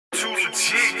Too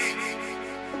legit.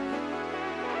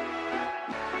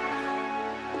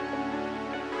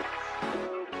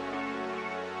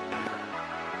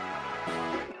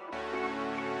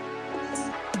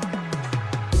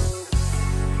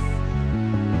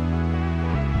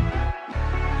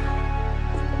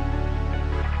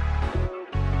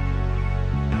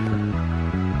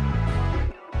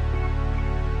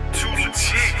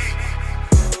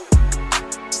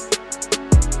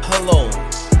 Hello,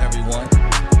 everyone.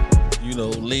 You know,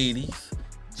 ladies,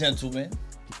 gentlemen.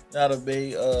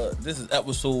 This is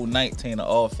episode 19 of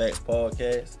All Facts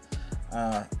Podcast.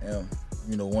 I am,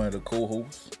 one of the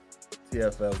co-hosts,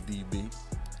 TFLDB.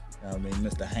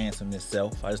 Mr. Handsome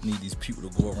himself. I just need these people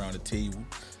to go around the table,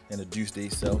 introduce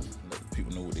themselves, let the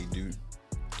people know what they do.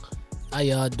 How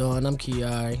y'all doing? I'm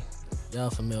Kiari. Y'all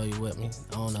familiar with me.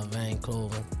 Owner of Vain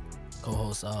Clothing,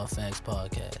 co-host of All Facts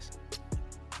Podcast.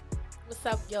 What's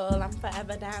up, y'all? I'm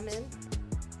Forever Diamond.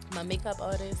 I'm a makeup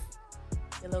artist,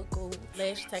 your local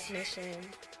lash technician,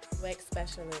 wax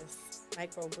specialist,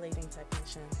 microblading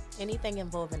technician. Anything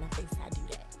involving a face, I do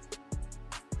that.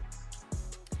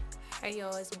 Hey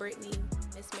y'all, it's Brittany,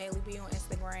 Miss Mailey B on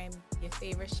Instagram, your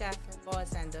favorite chef and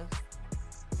bartender.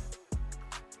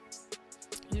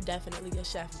 You definitely a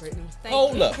chef, Brittany.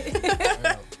 Hold up.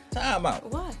 Time out.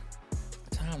 What?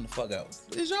 Time the fuck out.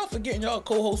 Is y'all forgetting y'all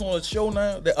co-host on the show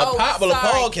now? A popular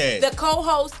podcast. The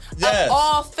co-host of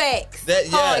All Facts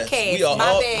Podcast. We are My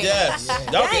all, bad. yes.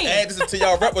 Y'all can add this to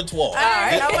y'all repertoire. All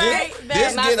right.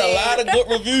 This My get a bad. lot of good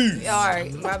reviews. All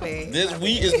right, my bad. This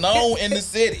week is known in the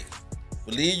city.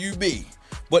 Believe you be.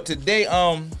 But today,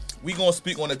 we gonna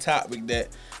speak on a topic that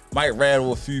might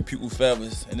rattle a few people's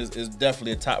feathers, and it's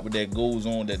definitely a topic that goes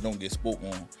on that don't get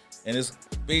spoken on. And it's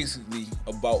basically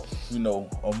about,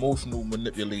 emotional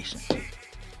manipulation.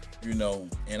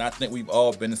 And I think we've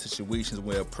all been in situations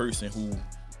where a person who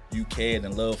you cared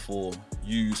and loved for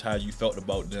used how you felt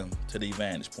about them to their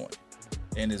vantage point.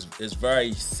 And it's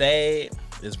very sad,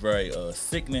 it's very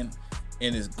sickening,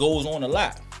 and it goes on a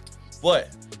lot.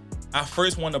 But I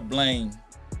first want to blame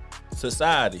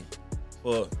society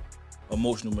for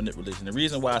emotional manipulation. The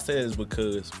reason why I say that is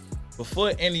because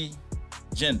before any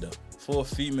gender, before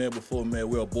female, before male,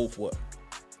 we are both what?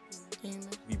 Human.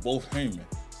 We both human.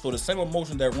 So the same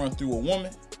emotions that run through a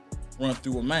woman run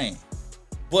through a man.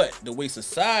 But the way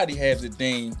society has it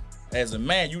deemed, as a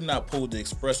man, you're not supposed to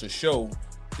express or show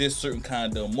this certain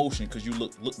kind of emotion because you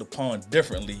looked upon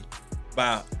differently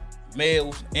by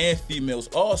males and females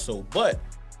also. But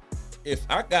if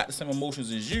I got the same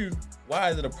emotions as you, why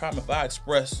is it a problem if I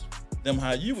express them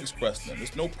how you express them?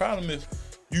 It's no problem if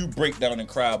you break down and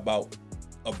cry about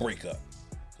a breakup.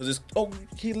 Because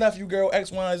he left you, girl,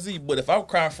 X, Y, and Z. But if I'm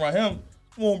crying for him,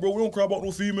 come on, bro, we don't cry about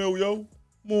no female, yo.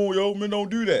 Come on, yo, men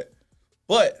don't do that.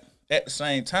 But at the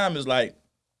same time, it's like,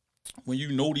 when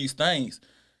you know these things,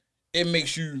 it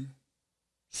makes you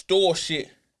store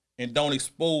shit and don't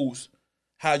expose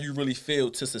how you really feel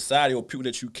to society or people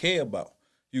that you care about.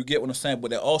 You get what I'm saying?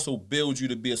 But that also builds you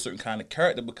to be a certain kind of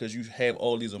character because you have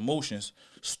all these emotions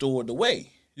stored away.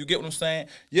 You get what I'm saying?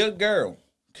 Your girl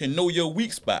can know your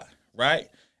weak spot, right?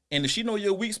 And if she know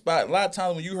your weak spot, a lot of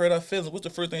times when you hurt her feelings, what's the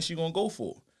first thing she gonna go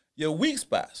for? Your weak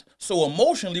spots. So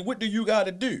emotionally, what do you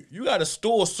gotta do? You gotta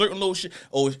store certain little shit.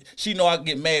 Oh, she know I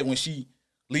get mad when she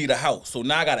leave the house. So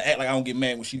now I gotta act like I don't get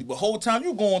mad when she leave. But the whole time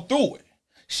you going through it.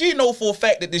 She know for a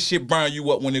fact that this shit burn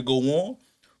you up when it go on.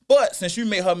 But since you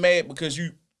made her mad because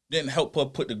you didn't help her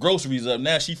put the groceries up,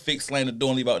 now she fake slam the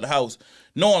door and leave out the house,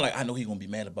 knowing like, I know he gonna be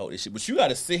mad about this shit. But you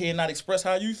gotta sit here and not express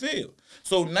how you feel.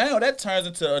 So now that turns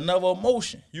into another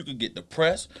emotion. You can get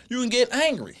depressed, you can get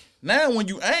angry. Now when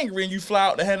you angry and you fly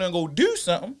out the handle and go do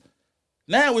something,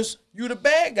 now it's you the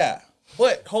bad guy.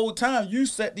 But whole time you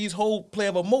set these whole play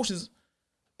of emotions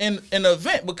in an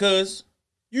event because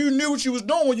you knew what you was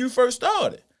doing when you first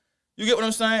started. You get what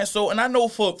I'm saying? So, and I know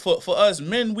for us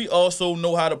men, we also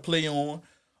know how to play on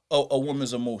a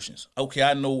woman's emotions. Okay,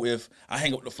 I know if I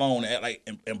hang up the phone and act like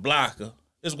and block her,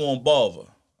 it's gonna bother her.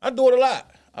 I do it a lot.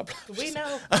 We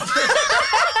know.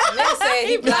 Nigga said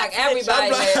he blocked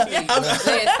everybody last time.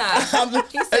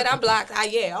 He said I blocked. I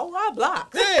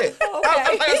blocked. Yeah.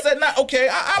 Okay. Like I said, I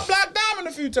blocked Diamond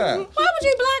a few times. Why would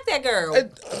you block that girl?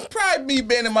 Probably me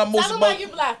being in my most Tell him why you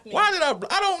blocked me. Why did I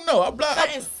block? I don't know. I blocked.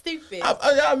 Something stupid.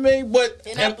 I mean, but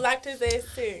and I blocked his ass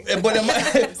too. But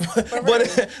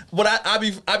I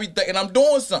be thinking I'm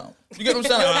doing something. You get what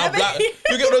I'm saying?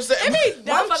 You get what I'm saying?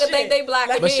 Motherfucker think they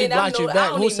blocked But she blocked you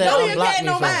back. Who said unblock me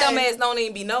My first? dumb ass don't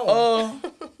even be knowing.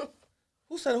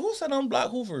 Who said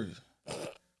unblock who first?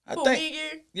 I Who, think. me?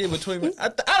 Yeah, between me. I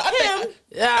think.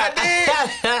 Yeah. I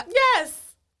did.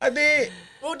 Yes. I did.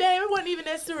 Well, damn, it wasn't even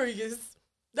that serious.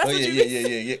 That's what you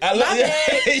yeah. I love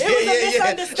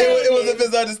It was a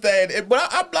misunderstanding.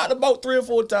 But I blocked about 3 or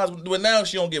 4 times. But now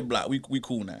she don't get blocked. We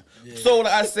cool now. Yeah. So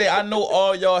like I said, I know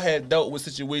all y'all had dealt with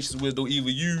situations where though either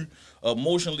you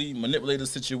emotionally manipulated a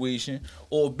situation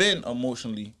or been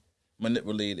emotionally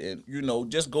manipulated,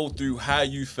 and just go through how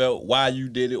you felt, why you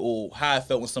did it, or how it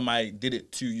felt when somebody did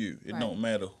it to you. It don't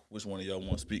matter which one of y'all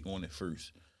want to speak on it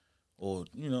first, or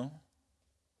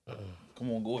come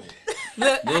on, go ahead.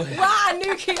 Go ahead. Why I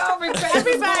knew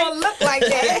everybody look like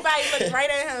that. Everybody looked right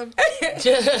at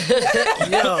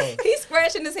him. Yo, he's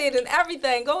scratching his head and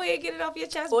everything. Go ahead, get it off your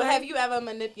chest. Or have you ever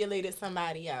manipulated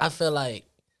somebody else? I feel like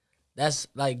that's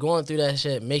like going through that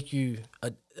shit make you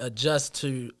adjust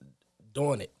to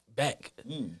doing it back.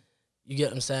 You get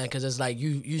what I'm saying? Because it's like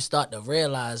you start to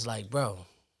realize, like, bro,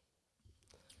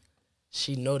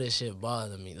 she know this shit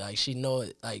bother me. Like, she know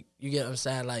it. Like, you get what I'm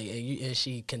saying? Like, and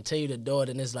she continue to do it.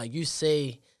 And it's like, you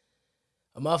say,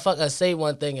 a motherfucker say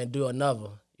one thing and do another.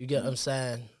 You get what I'm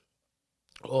saying?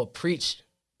 Or preach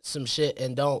some shit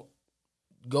and don't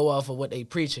go off of what they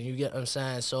preaching. You get what I'm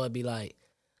saying? So it'd be like,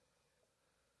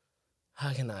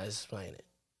 how can I explain it?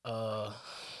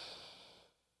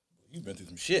 You've been through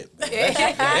some shit.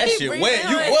 That shit wet.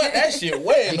 That shit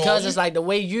wet. Because it's like the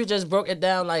way you just broke it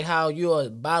down, like how you'll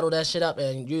bottle that shit up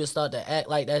and you start to act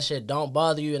like that shit don't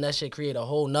bother you and that shit create a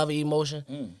whole nother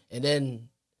emotion. And then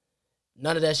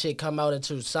none of that shit come out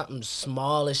into something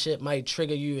small as shit might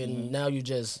trigger you and now you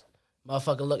just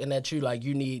motherfucker looking at you like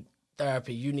you need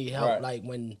therapy, you need help. Right. Like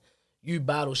when you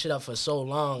bottle shit up for so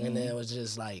long and then it was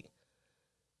just like,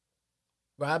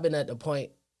 bro, I've been at the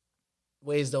point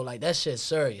ways though, like that shit's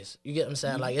serious. You get what I'm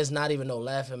saying? Like it's not even no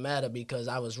laughing matter because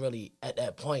I was really at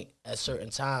that point at certain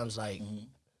times. Like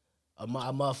a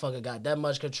motherfucker got that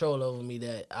much control over me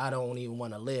that I don't even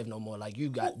want to live no more. Like you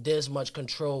got this much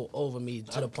control over me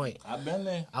to the point. I've been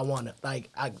there. I want to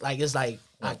it's like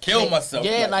I kill myself.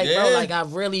 Yeah, bro, like I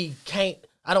really can't.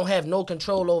 I don't have no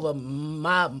control over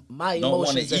my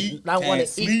emotions. I want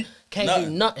to eat. Can't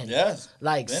do nothing. Yes.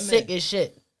 Like sick as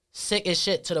shit. Sick as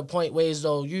shit to the point where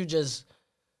though you just.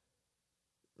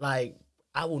 Like,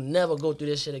 I will never go through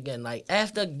this shit again. Like,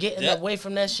 after getting away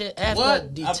from that shit, after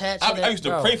detaching I used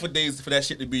to pray for days for that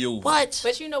shit to be over. What?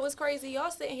 But you know what's crazy?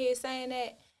 Y'all sitting here saying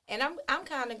that, and I'm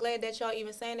kind of glad that y'all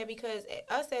even saying that because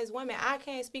us as women, I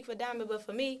can't speak for Diamond, but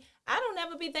for me, I don't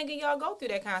ever be thinking y'all go through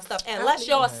that kind of stuff unless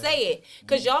y'all say it.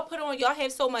 Because y'all y'all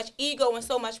have so much ego and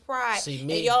so much pride. See,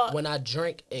 me, when I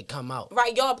drink, it come out.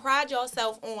 Right, y'all pride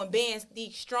yourself on being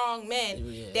these strong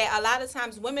men that a lot of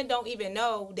times women don't even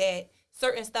know that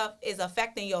certain stuff is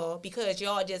affecting y'all because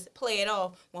y'all just play it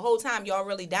off when whole time y'all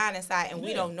really dying inside and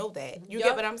we don't know that. You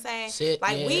get what I'm saying?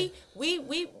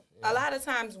 We a lot of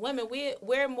times women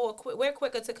we're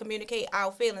quicker to communicate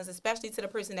our feelings, especially to the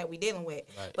person that we dealing with.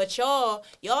 Right. But y'all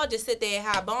just sit there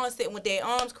high bones sitting with their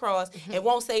arms crossed and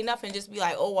won't say nothing, just be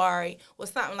like, oh, all right, or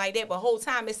something like that. But whole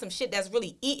time it's some shit that's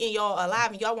really eating y'all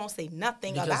alive and y'all won't say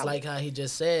nothing about it. Because like how he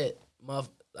just said,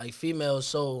 like females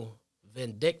so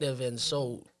vindictive and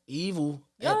so evil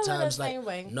at times.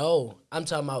 Like no, I'm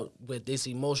talking about with this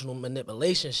emotional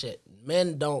manipulation shit.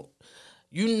 Men don't.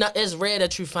 It's rare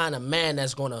that you find a man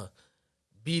that's gonna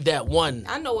be that one.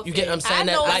 I know. You get what I'm saying?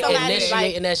 That like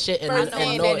initiating that shit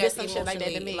and know that some shit like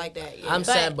that to me. Like that. Yeah. I'm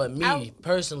saying, but me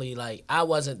personally, like I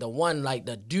wasn't the one like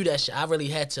to do that shit. I really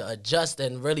had to adjust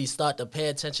and really start to pay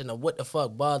attention to what the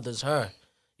fuck bothers her.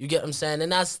 You get what I'm saying?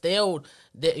 And I still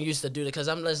didn't used to do it because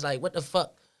I'm just like, what the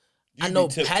fuck. I know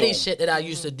petty shit that I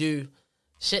used to do,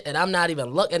 shit that I'm not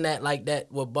even looking at like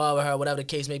that would bother her, whatever the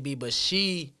case may be, but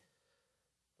she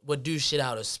would do shit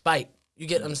out of spite. You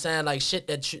get what I'm saying? Like shit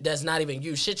that's not even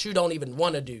you. Shit you don't even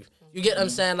want to do. You get what I'm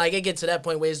saying? Like it gets to that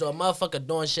point where it's a motherfucker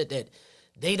doing shit that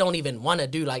they don't even want to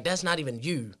do. Like that's not even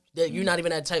you. You're not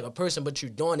even that type of person, but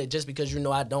you're doing it just because you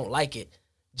know I don't like it.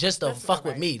 Just to fuck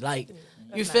with me. Like,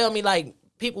 you feel me? Like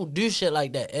people do shit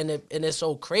like that. And it's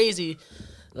so crazy.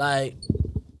 Like...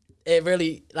 It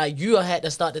really, like, you had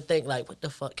to start to think, like, what the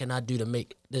fuck can I do to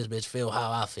make this bitch feel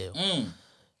how I feel?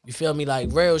 You feel me? Like,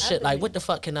 real shit. Like, what the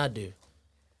fuck can I do?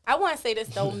 I want to say this,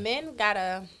 though. Men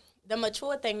the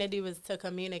mature thing to do is to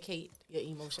communicate your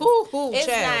emotions.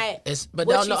 It's not.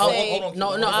 But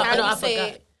I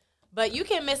forgot. But you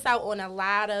can miss out on a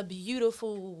lot of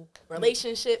beautiful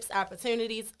relationships,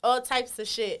 opportunities, all types of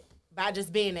shit by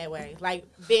just being that way. Like,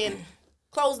 being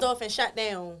closed off and shut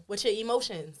down with your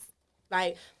emotions.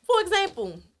 Like, for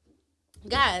example,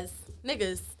 guys,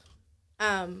 niggas,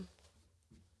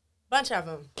 bunch of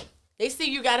them, they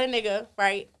see you got a nigga,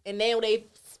 right? And now they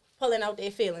pulling out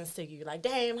their feelings to you. Like,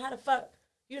 damn, how the fuck,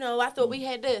 I thought we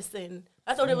had this, and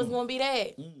I thought it was going to be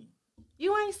that.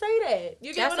 You ain't say that.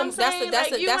 You get what I'm saying?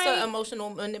 That's an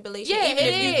emotional manipulation. Yeah,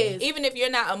 it is. Even if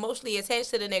you're not emotionally attached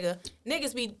to the nigga,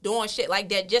 niggas be doing shit like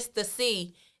that just to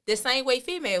see the same way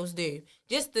females do,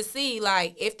 just to see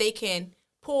like if they can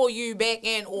pull you back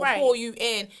in or pull you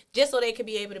in, just so they could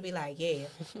be able to be like, yeah,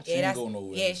 that's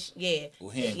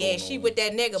she with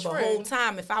that nigga, but whole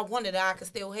time if I wanted her, I could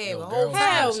still have her. Whole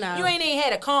time you ain't even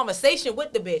had a conversation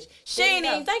with the bitch. She ain't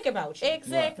even think about you.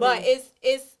 Exactly. But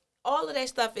it's all of that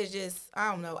stuff is just,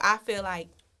 I don't know. I feel like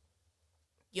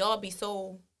y'all be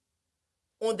so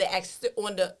on the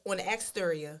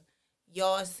exterior,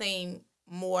 y'all seem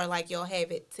more like y'all have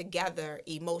it together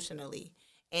emotionally.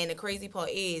 And the crazy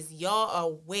part is y'all are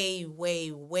way,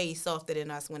 way, way softer than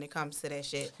us when it comes to that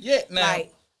shit. Yeah, now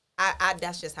like I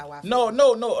that's just how I feel. No.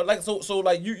 Like so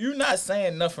like you're not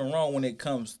saying nothing wrong when it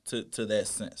comes to that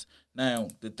sense. Now,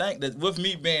 the thing that with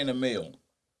me being a male,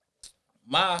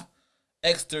 my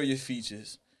exterior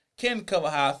features can cover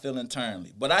how I feel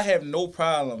internally. But I have no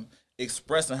problem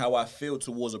expressing how I feel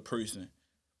towards a person.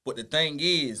 But the thing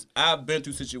is, I've been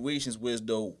through situations where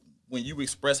though when you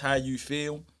express how you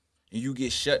feel and you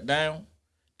get shut down,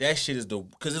 that shit is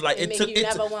because it's like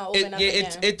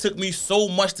it took me so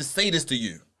much to say this to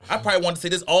you. I probably wanted to say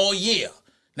this all year.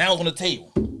 Now it's on the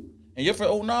table, and your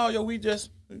friend, oh no, yo,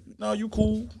 you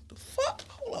cool? The fuck?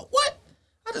 Hold up, what?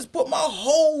 I just put my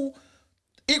whole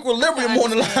equilibrium on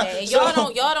the line.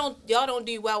 Y'all don't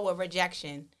do well with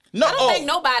rejection. No, I don't think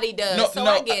nobody does.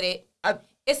 I get it.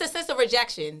 It's a sense of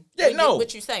rejection. Yeah,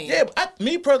 what you saying? Yeah,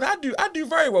 me personally, I do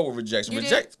very well with rejection.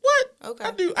 What? Okay.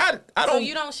 I do. I don't. So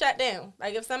you don't shut down.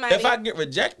 Like if I get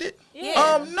rejected,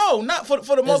 no, not for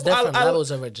the most. There's different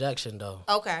levels of rejection though.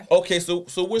 Okay. So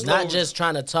what's not just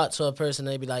trying to talk to a person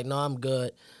and they be like, no, I'm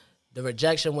good. The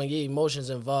rejection when your emotions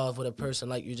involved with a person,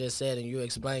 like you just said, and you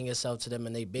explain yourself to them,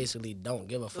 and they basically don't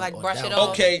give a fuck. Like brush it off.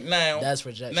 Okay, now that's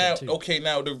rejection too. Okay,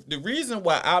 now the reason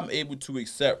why I'm able to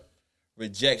accept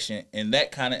rejection and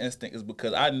that kind of instinct is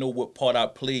because I know what part I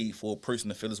played for a person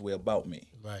to feel this way about me.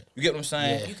 Right. You get what I'm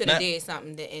saying? Yeah. You could have did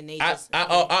something and they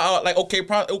I like okay,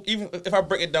 even if I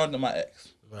break it down to my ex,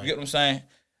 you get what I'm saying?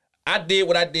 I did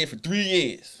what I did for 3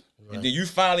 years, and then you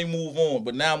finally move on,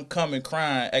 but now I'm coming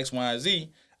crying X, Y, and Z.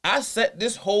 I set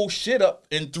this whole shit up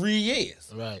in 3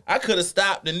 years. Right. I could have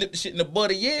stopped and nipped the shit in the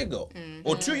bud a year ago,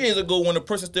 or 2 years ago when the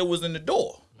person still was in the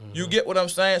door. You get what I'm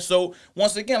saying? So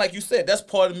once again, like you said, that's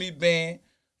part of me being,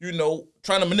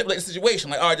 trying to manipulate the situation.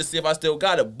 Like, all right, just see if I still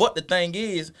got it. But the thing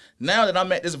is, now that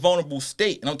I'm at this vulnerable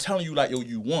state, and I'm telling you, like, yo,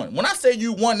 you won. When I say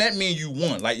you won, that means you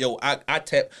won. Like, yo, I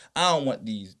don't want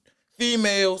these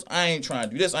females. I ain't trying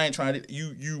to do this. I ain't trying to.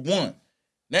 You won.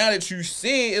 Now that you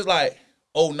see it, it's like,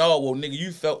 oh no, well, nigga,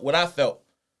 you felt what I felt.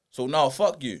 So no,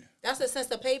 fuck you. That's a sense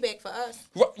of payback for us.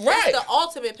 Right. That's the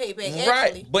ultimate payback, actually.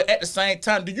 Right. But at the same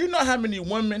time, do you know how many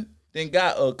women then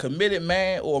got a committed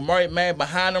man or a married man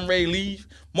behind them ready to leave?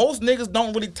 Most niggas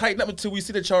don't really tighten up until we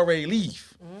see that y'all ready to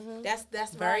leave. Mm-hmm.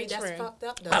 That's very true. That's fucked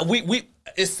up though.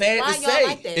 It's sad Why to say.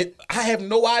 Like that? I have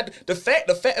no idea. The fact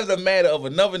of the matter of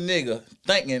another nigga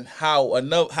thinking how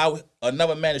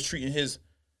another man is treating his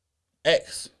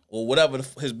ex or whatever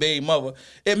his baby mother,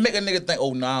 it make a nigga think,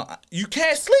 oh nah, you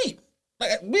can't sleep.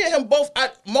 Like me and him both,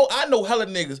 I know hella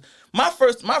niggas. My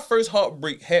first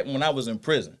heartbreak happened when I was in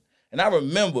prison. And I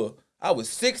remember I was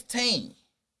 16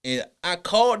 and I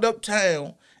called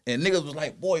uptown and niggas was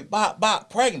like, boy, Bob,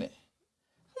 pregnant.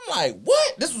 I'm like,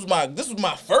 what? This was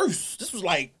my first. This was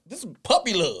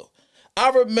puppy love. I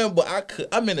remember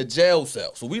I'm in a jail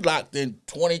cell. So we locked in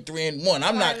 23 and 1.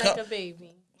 I'm not like a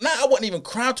baby. Nah, I wasn't even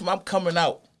crying to him. I'm coming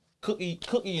out cookie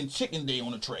and chicken day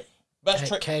on the tray. Best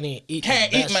tray. Can't eat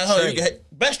my honey.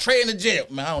 Best tray in the jail.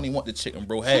 Man, I don't even want the chicken,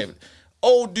 bro. Have it.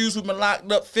 Old dudes who've been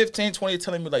locked up 15, 20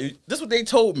 telling me, like, this is what they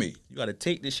told me. You got to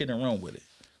take this shit and run with it.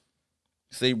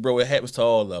 Say, bro, it happens to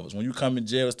all of us. When you come in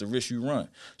jail, it's the risk you run.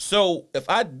 So if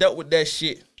I dealt with that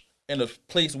shit in a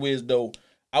place where as though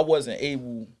I wasn't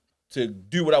able to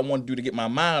do what I want to do to get my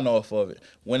mind off of it,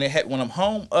 when I'm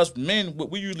home, us men,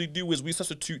 what we usually do is we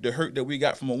substitute the hurt that we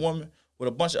got from a woman with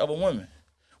a bunch of other women.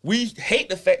 We hate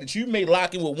the fact that you may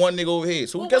lock in with one nigga over here.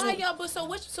 So well, guess why what? y'all? But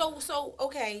so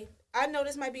okay. I know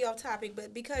this might be off topic,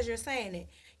 but because you're saying it,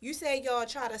 you say y'all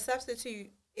try to substitute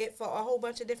it for a whole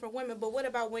bunch of different women. But what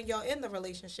about when y'all in the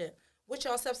relationship? What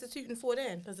y'all substituting for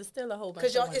then? Because it's still a whole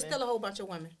bunch. Because it's still a whole bunch of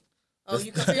women. Oh,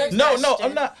 you confused? No,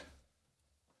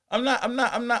 I'm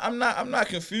not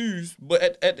confused. But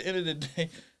at the end of the day.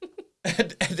 At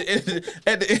the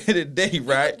end of the day,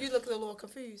 right? You look a little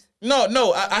confused. No,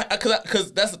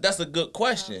 because that's a good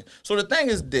question. So the thing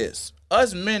is this: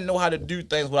 us men know how to do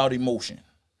things without emotion.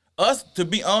 Us, to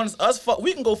be honest,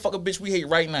 we can go fuck a bitch we hate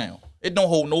right now. It don't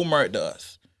hold no merit to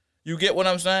us. You get what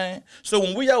I'm saying? So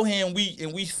when we out here and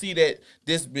we see that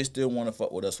this bitch still want to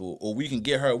fuck with us, or we can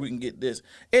get her, we can get this,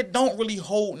 it don't really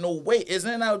hold no weight. It's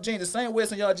in our genes. The same way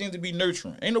it's in y'all genes to be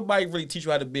nurturing. Ain't nobody really teach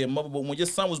you how to be a mother, but when your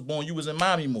son was born, you was in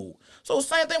mommy mode. So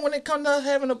same thing when it comes to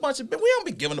having a bunch of bitch, we don't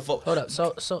be giving a fuck. Hold up.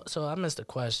 So I missed the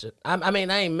question. I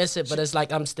mean, I ain't miss it, but it's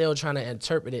like I'm still trying to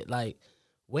interpret it. Like,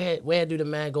 where do the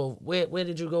man go? Where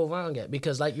did you go wrong at?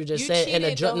 Because like you just said in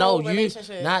the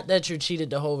relationship. Not that you cheated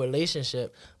the whole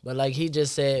relationship, but like he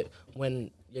just said,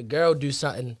 when your girl do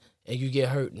something and you get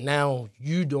hurt, now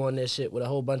you doing this shit with a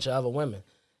whole bunch of other women.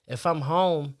 If I'm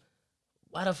home,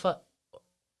 why the fuck?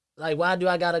 Like, why do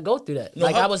I gotta go through that? No,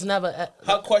 I was never.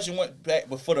 Her question went back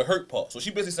before the hurt part. So she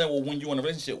basically saying, well, when you in a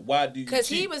relationship, why do you? Because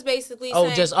he was basically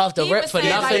saying, just off the rip for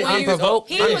nothing, unprovoked.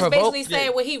 He was basically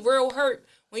saying, well, he real hurt.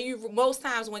 When you most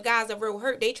times when guys are real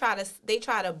hurt, they try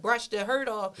to brush the hurt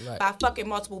off by fucking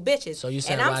multiple bitches. So you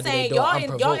saying, and I'm saying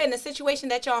y'all in a situation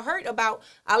that y'all hurt about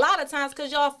a lot of times because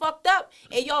y'all fucked up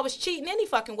and y'all was cheating any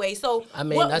fucking way. So I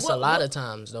mean that's a lot of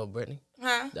times though, Brittany.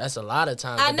 Huh? That's a lot of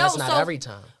times. I know, but that's not every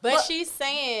time. But she's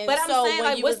saying. But I'm saying,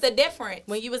 like, what's the difference?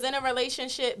 When you was in a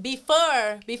relationship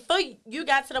before you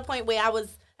got to the point where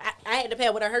I had to pay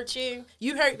what I hurt you.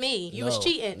 You hurt me. You was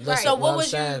cheating. Right. So what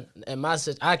was you? In my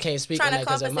I can't speak on that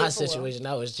because in my situation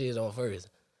I was cheated on first.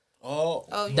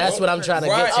 Oh, that's what I'm trying to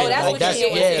get to. Oh, that's like, what that's, you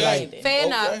yeah, like, fair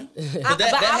enough.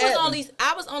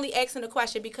 I was only asking the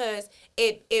question because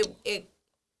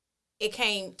it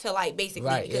came to like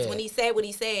basically because when he said what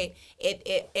he said,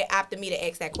 it opted me to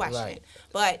ask that question. Right.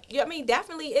 But I mean,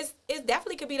 definitely it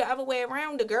definitely could be the other way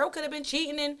around. The girl could have been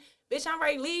cheating and bitch, I'm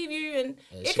ready to leave you, and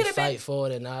it could have been fight for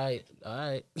it, and all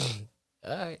right,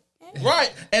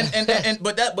 right, and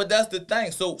but that's the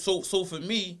thing. So for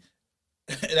me,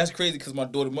 that's crazy because my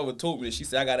daughter's mother told me that she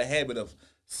said I got a habit of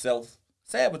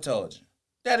self-sabotaging.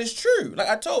 That is true. Like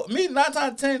I told me, 9 times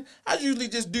out of 10, I usually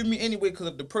just do me anyway because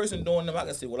if the person doing them, I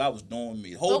can say, well, I was doing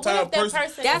me. The whole time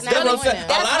person that's what I'm saying.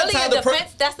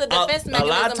 That's the defense mechanism. A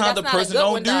lot of times the person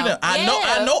don't do that. I know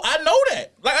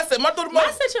that. Like I said, my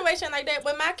situation like that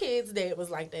with my kids' dad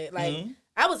was like that. Like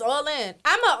I was all in.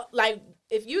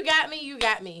 If you got me, you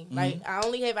got me. Like I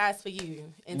only have eyes for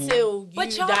you until you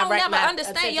but y'all direct don't never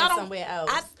understand. Y'all don't somewhere else.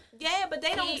 Yeah, but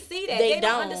they don't see that. They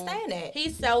don't understand that. He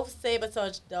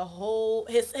self-sabotaged the whole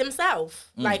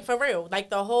himself. Like for real. Like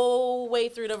the whole way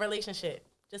through the relationship.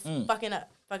 Just fucking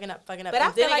up. But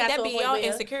I feel like that be y'all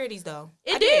insecurities though.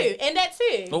 It do. And that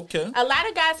too. Okay. A lot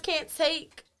of guys can't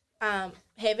take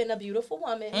having a beautiful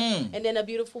woman and then a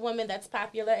beautiful woman that's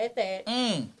popular at that.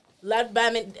 Loved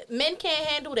by men. Men can't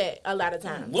handle that a lot of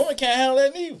times. Women can't handle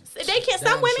that neither. They can't.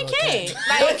 Some women can.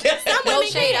 Like some women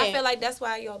can. I feel like that's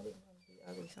why y'all be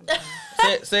ugly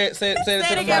sometimes. Say it to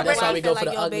the mic. That's why we go for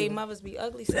the ugly. Baby mothers be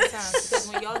ugly sometimes because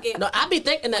when y'all get I be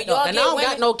thinking that though, and I don't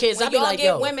got no kids. I be like,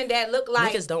 yo, women that look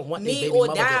like niggas don't want me or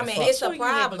Diamond, it's a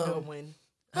problem.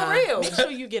 For real. Make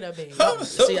sure you get a baby.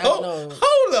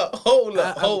 Hold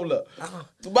up.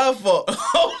 My fault.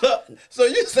 Hold up. So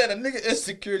you said a nigga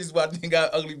insecurities why they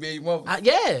got ugly baby mother?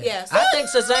 Yeah. Yes. I think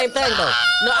it's the same thing though.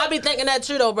 No, I be thinking that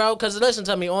too though, bro. Cause listen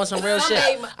to me on some real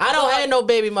shit. I don't have no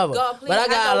baby mother, but I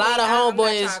got a lot of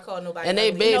homeboys, and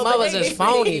they baby mothers is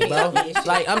phony, bro.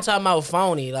 Like I'm talking about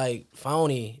phony,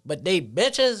 but they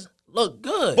bitches look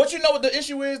good. But you know what the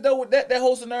issue is though with that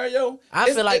whole scenario? I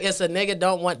feel like it's a nigga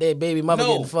don't want their baby mother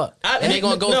getting fucked, and they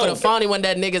gonna go for the phony one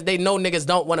that they know niggas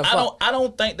don't want to fuck. I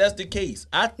don't think that's the case.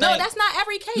 No, that's not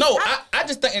every case. No, I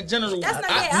just think in general. That's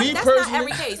not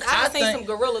every case. I've seen some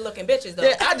gorilla looking bitches though.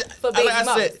 Yeah, for baby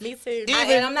mothers. Me too.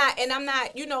 And I'm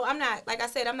not. You know, I'm not. Like I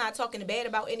said, I'm not talking bad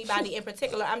about anybody in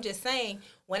particular. I'm just saying.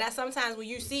 Sometimes when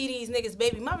you see these niggas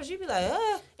baby mothers, you be like,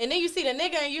 and then you see the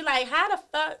nigga and you like, how the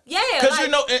fuck? Yeah, because you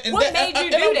know, what made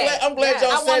you do that? I'm glad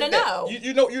y'all said that. Know.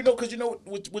 You know, because you know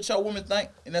what y'all women think,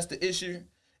 and that's the issue.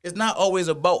 It's not always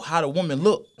about how the woman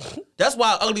look. That's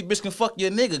why an ugly bitch can fuck your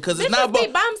nigga, because it's not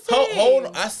about. Hold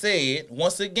on, I said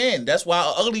once again. That's why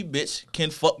an ugly bitch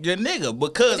can fuck your nigga,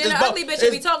 because then an ugly bitch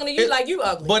will be talking to you like you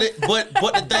ugly. But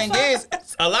the thing is,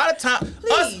 a lot of times,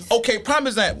 prime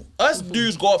example, us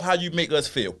dudes go off how you make us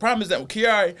feel. Prime example,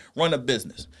 Kiari run a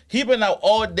business. He been out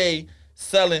all day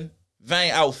selling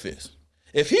vain outfits.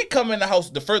 If he come in the house,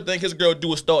 the first thing his girl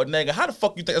do is start nagging. How the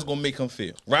fuck you think that's gonna make him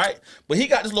feel, right? But he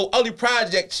got this little ugly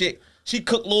project chick. She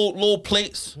cook little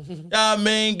plates. Y'all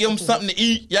mean, give him something to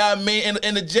eat. Y'all mean,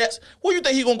 in the jets. Who you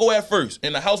think he gonna go at first?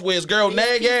 In the house where his girl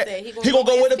nag at? He gonna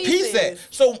go where the piece at.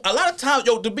 So a lot of times,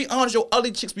 to be honest,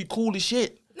 ugly chicks be cool as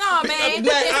shit. No, man.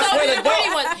 Man, I So swear do to the pretty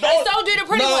God. ones. No. And so do the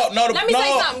pretty No, ones. no, Let me say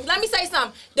no. something. Let me say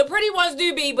something. The pretty ones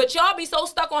do be, but y'all be so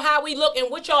stuck on how we look and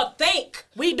what y'all think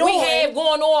We doing. have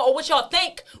going on or what y'all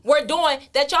think we're doing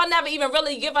that y'all never even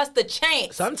really give us the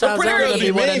chance. Sometimes pretty that girls really be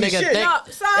be what a mean as nigga shit. think. No,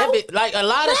 so? It be, like a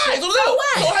lot of Right, shit. so look,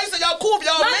 what? so how you say y'all cool if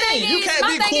y'all My mean? thing You is, can't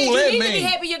my be thing cool is, and you need to be mean.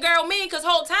 happy your girl mean, because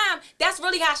whole time that's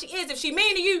really how she is. If she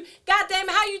mean to you, goddamn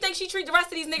it, how you think she treat the rest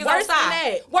of these niggas Worse than outside?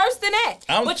 that. Worse than that.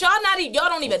 I'm- But y'all y'all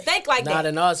don't even think like Not that.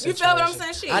 in our You situation. feel what I'm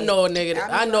saying? Shit. I know a nigga.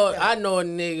 I know what I feel. I know a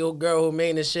nigga girl who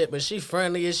mean as shit, but she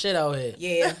friendly as shit out here.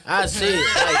 Yeah. I see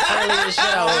it, like friendly as shit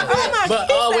out here. my But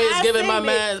God, always I giving seen my it.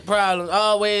 man problems.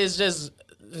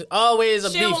 Always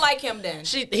a She beef. don't like him then.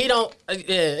 He don't. Yeah,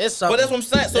 it's something. But that's what I'm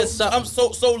saying. It's something.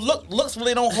 So looks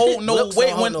really don't hold no Looks weight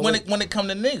don't hold no when weight. it come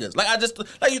to niggas. Like I just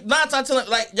like 9 times 10,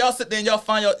 like y'all sit there and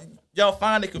y'all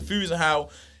find it confusing how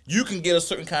you can get a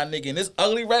certain kind of nigga and this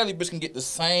ugly raggedy bitch can get the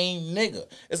same nigga.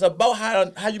 It's about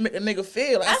how you make a nigga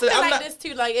feel. Like I feel I'm like not, this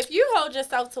too. Like if you hold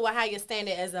yourself to a higher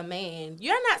standard as a man,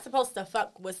 you're not supposed to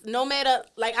fuck with no matter.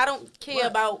 Like I don't care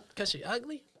about. Cause she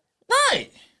ugly. right.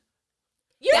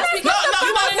 You're That's not because supposed to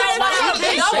you fuck wanna with know why You y'all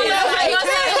can't y'all say wanna know that. why It y'all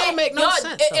can't saying make no y'all-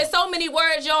 sense, It's so many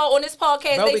words, y'all, on this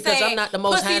podcast. Bro, they because saying I'm not the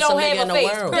most pussy handsome don't have nigga in a the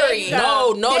face, world. period.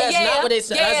 No, that's Yeah, not what they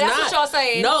say. yeah, That's that's not. what y'all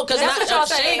saying. No, because That's what y'all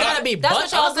she saying. ain't gotta be That's butt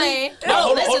what y'all ugly. saying. No, Hold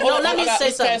on, listen, hold no, on, let me I got- say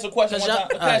let's something. ask a question 'Cause one y'all-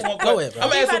 time. Let's ask one go question. ahead, bro. I'm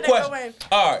gonna ask You a about to go question. in.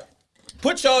 All right.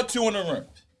 Put y'all two in the room.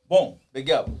 Boom.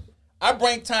 Together. I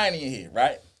bring Tiny in here,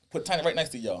 right? Put Tiny right next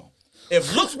to y'all.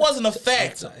 If looks wasn't a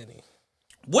factor,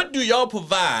 what do y'all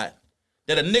provide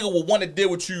that a nigga would want to deal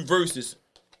with you versus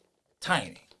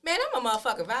Tiny? Man, I'm a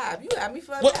motherfucking vibe. You got me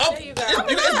fucked What, up. There you go. it's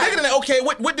bigger than that. Okay,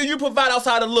 what do you provide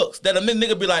outside of looks that a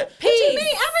nigga be like, What you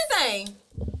mean? Everything.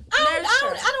 I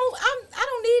Nurture.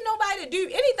 don't need nobody to do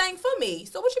anything for me.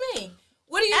 So what you mean?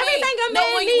 What do you Everything mean? a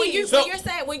man needs.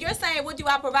 When you're saying what do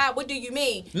I provide? What do you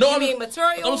mean? No, you I'm, mean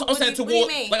material? I'm saying what do you towards,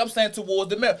 mean? like I'm saying towards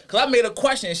the male. Cause I made a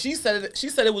question and she said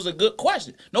it was a good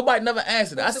question. Nobody never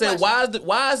answered it. I What's the said,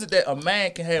 why is it that a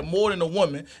man can have more than a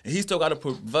woman and he still got to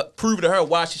prove to her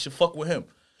why she should fuck with him?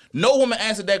 No woman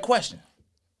answered that question.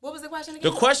 What was the question The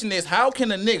again? question is, how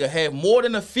can a nigga have more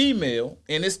than a female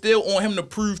and it's still on him to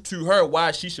prove to her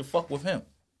why she should fuck with him?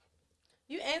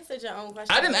 You answered your own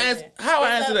question. I didn't earlier. answer. How I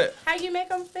answer that? How you make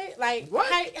them feel? Like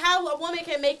What? how a woman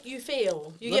can make you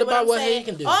feel? You What get what about I'm what saying? he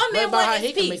can do? All What men about want how is he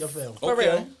can peace. make her feel? For Okay.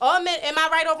 real. All men. Am I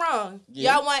right or wrong?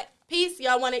 Yeah. Y'all want peace.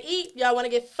 Y'all want to eat. Y'all want to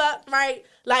get fucked right.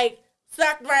 Like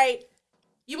sucked right.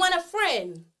 You want a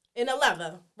friend and a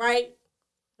lover, right?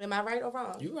 Am I right or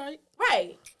wrong? You right?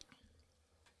 Right.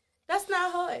 That's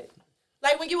not hard.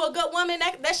 Like when you a good woman,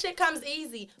 that shit comes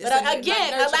easy. It's But like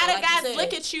again, a nurture, lot of like you guys said.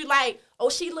 look at you like, oh,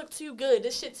 she look too good.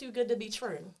 This shit too good to be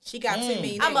true. She got too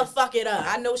many. I'ma niggas. fuck it up.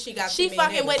 I know she got. She too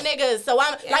many fucking niggas. with niggas. So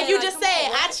I'm like you like, just come said,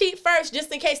 on, I what? cheat first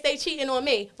just in case they cheating on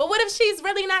me. But what if she's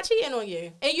really not cheating on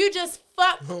you? And you just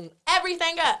fuck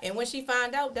everything up. And when she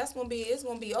find out, it's gonna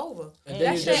be over. And that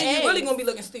then you shit just, ain't- You really gonna be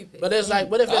looking stupid. but it's like,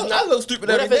 what if it's I not? look stupid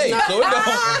what every if it's day, not-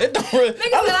 so it don't really.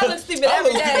 Nigga said I look stupid I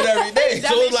every look stupid day. every day,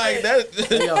 so it's like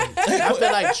that. Yo, I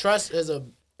feel like trust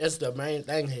is the main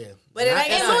thing here. But it Not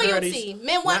ain't And insecurities, loyalty.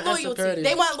 Men want not loyalty. insecurities.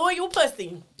 They want loyal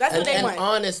pussy. That's what they and want.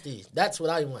 honesty. That's what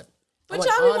I want. I But want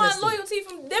y'all be wanting honesty. loyalty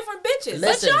from different bitches.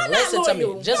 Listen, y'all not listen to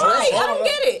loyal. me. Just Right, listen. I don't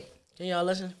get it. Can y'all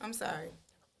listen? I'm sorry.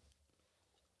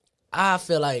 I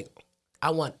feel like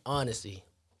I want honesty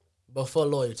before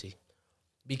loyalty.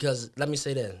 Because let me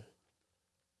say that.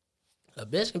 A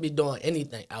bitch can be doing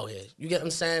anything out here. You get what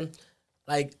I'm saying?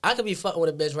 Like, I could be fucking with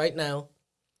a bitch right now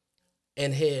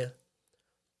and here.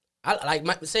 I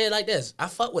say it like this. I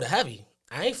fuck with a heavy.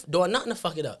 I ain't doing nothing to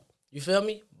fuck it up. You feel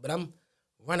me? But I'm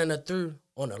running her through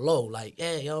on the low. Like,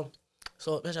 yeah, yo.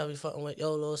 So, bitch, I be fucking with,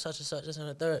 yo, little such and such, this and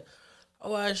the third.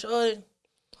 Oh, all right, shorty.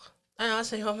 Damn, I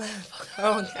say, yo, man, fuck her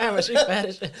on camera. She fat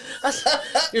as shit.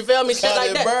 You feel me? Shit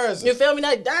like that. Burns. You feel me?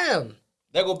 Like, damn.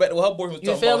 That go back to what her boyfriend was You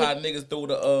talking feel about me? how niggas throw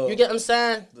the You get what I'm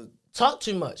saying? Talk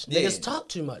too much. Yeah. Niggas talk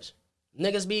too much.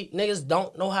 Niggas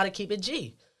don't know how to keep it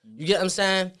G. You get what I'm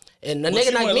saying? And a What nigga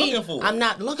you like ain't me, looking for? I'm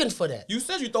not looking for that. You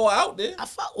said you throw her out there. I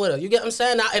fuck with her. You get what I'm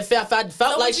saying? Now, if I felt So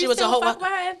like would she you was a still hoe, fuck with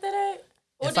her after that?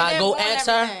 Or if did I that go ruin ask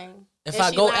her, everything? if And I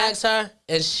she go lied? ask her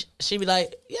and she be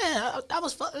like, yeah, I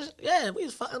was fucking, yeah, we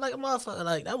was fucking like a motherfucker.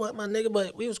 Like, that wasn't my nigga,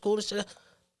 but we was cool and shit.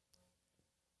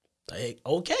 Like,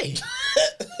 okay.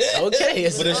 Okay.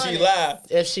 It's But if she honest. lie,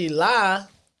 If she lie,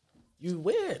 you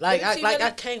weird. Like, What if she I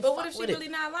really- can't But what fuck if she with really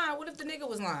it. not lying? What if the nigga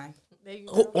was lying? There you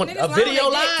Who, go. on Niggas a lie video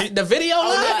on they lie? dick. The video Oh,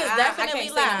 lie? no, Niggas I definitely can't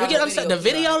say lie. no You get what I'm saying? The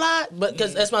video video lie? But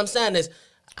because that's what I'm saying is,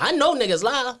 I know niggas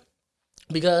lie.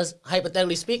 Because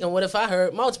hypothetically speaking, what if I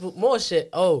heard more shit?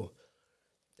 Oh,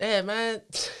 damn, man.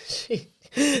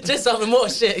 Just some more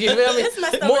shit. You feel me? This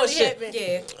must have More really shit. happened.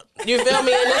 Yeah. You feel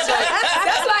me? And it's like,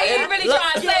 That's why he ain't really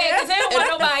trying to say it, because he don't want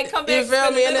nobody to come back. you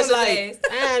feel me? And it's like, like,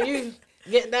 damn, you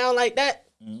getting down like that?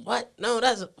 What? No,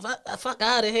 that's fuck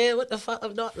out of here. What the fuck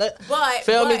I'm doing?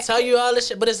 Feel me? Tell you all this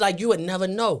shit, but it's like you would never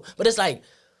know. But it's like,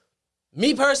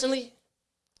 me personally,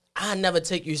 I never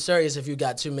take you serious if you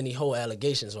got too many whole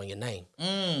allegations on your name.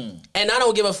 And I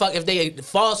don't give a fuck if they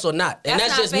false or not. And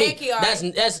that's just me. That's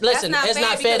listen, it's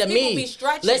not fair to me.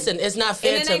 Listen, it's not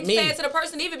fair to me. And it ain't fair to the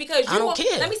person either, because I don't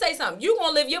care. Let me say something. You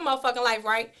gonna live your motherfucking life,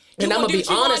 right? And I'm gonna be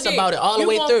honest about it all the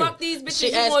way through. You gonna fuck these bitches,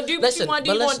 you gonna do what you wanna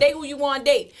do, you gonna date who you wanna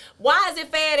date. Why is it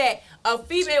fair that a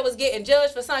female was getting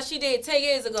judged for something she did 10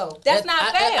 years ago? That's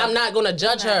not fair. I'm not gonna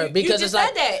judge her because it's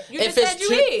like, you just said you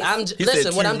is.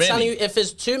 Listen, what I'm telling you, if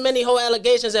it's too many whole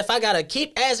allegations, if I gotta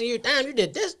keep asking you, damn, you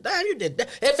did this, damn, you did that.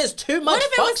 If it's too much, what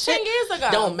if it was 10 years ago?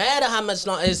 Don't matter how much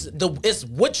long. It's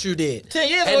what you did. 10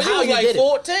 years ago, you was like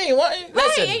 14. What?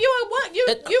 Listen, and you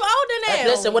older now.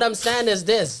 Listen, what I'm saying is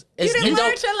this. You didn't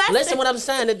learn your lesson. Listen, what I'm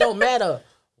saying, it don't matter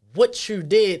what you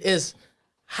did, is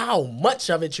how much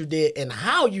of it you did and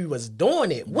how you was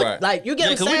doing it. What, right. Like, you get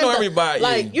what I'm saying? We know everybody.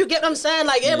 Like, you get what I'm saying?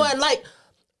 Like, it wasn't like,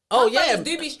 oh yeah.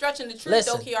 Do be stretching the truth,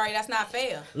 though, Kiari. That's not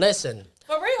fair. Listen.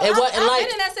 For real, It wasn't I've like,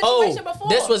 been in that situation before.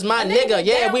 this was my nigga.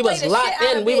 Yeah, we was locked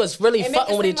in. We was really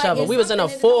fucking with each other. We was in a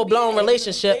full-blown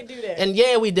relationship. And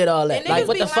yeah, we did all that. And like, niggas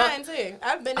what be the fuck? lying too.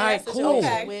 I've been in Alright, that cool.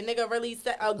 situation where a nigga really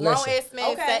a grown-ass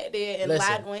man sat there and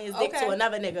lied on his dick to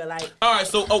another nigga. Like, all right,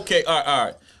 so, okay, all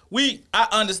right. I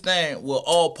understand where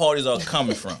all parties are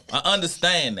coming from. I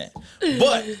understand that.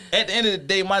 But at the end of the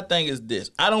day, my thing is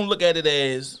this. I don't look at it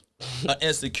as an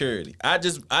insecurity. I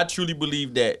truly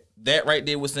believe that right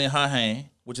there was in her hand,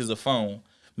 which is a phone,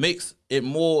 makes it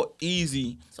more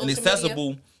easy and accessible.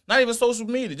 Media. Not even social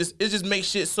media. It just makes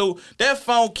shit so that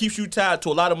phone keeps you tied to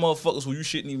a lot of motherfuckers who you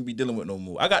shouldn't even be dealing with no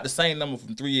more. I got the same number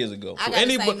from 3 years ago. I got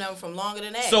the same number from longer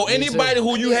than that. So anybody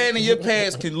who you had in your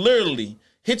past can literally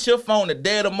hit your phone the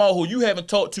day of tomorrow who you haven't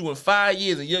talked to in 5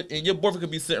 years, and your boyfriend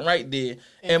could be sitting right there.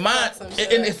 And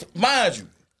mind you,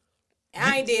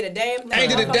 I ain't did a damn thing. I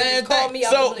ain't did a damn thing.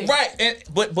 So right,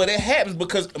 but it happens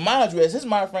because mind you, as his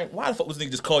mind frame, why the fuck was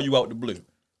nigga just call you out the blue?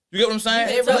 You get what I'm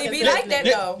saying? It really be like that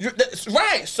though.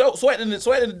 Right. So at the end of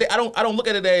the day, I don't look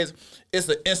at it as it's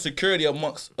an insecurity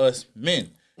amongst us men.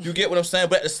 You get what I'm saying?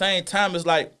 But at the same time, it's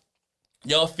like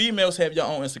y'all females have your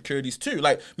own insecurities too.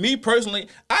 Like me personally,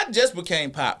 I just became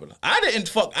popular. I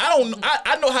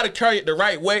know how to carry it the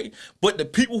right way, but the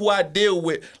people who I deal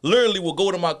with literally will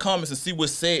go to my comments and see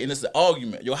what's said, and it's an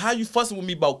argument. Yo, how you fussing with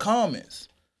me about comments?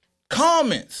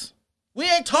 Comments. We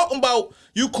ain't talking about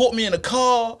you caught me in a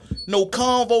car, no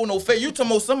convo, no face. You talking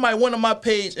about somebody went on my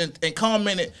page and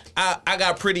commented, I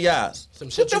got pretty eyes. Some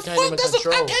shit what you the can't fuck? even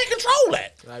control. I can't control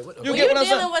that. Like, what the You when get you're what I'm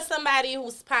dealing saying? with somebody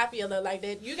who's popular like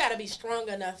that, you gotta be strong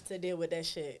enough to deal with that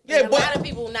shit. Yeah, and but a lot of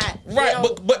people not. Right,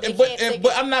 they can't take it.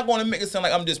 but I'm not going to make it sound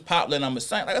like I'm just popular and I'm a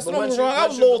saint. Like that's But what once wrong. I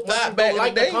was a little once thought you back go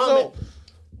in the day. So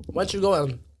once you go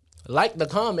and like the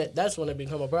comment, that's when it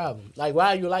become a problem. Like, why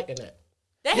are you liking that?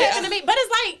 That happened to me, but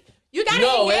it's like you gotta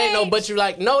No, it engage. ain't no. But you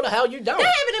like, no, the hell you don't. That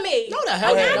happened to me. No, the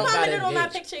hell you a guy don't commented gotta on my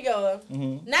engage. picture, yo.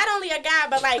 Not only a guy,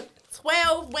 but like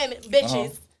 12 women,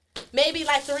 bitches. Maybe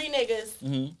like 3 niggas.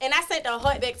 And I sent a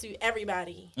heart back to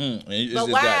everybody. But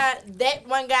why that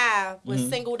one guy was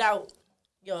singled out,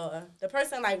 yo, the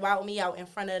person like wowed me out in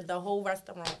front of the whole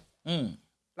restaurant.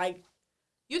 Like,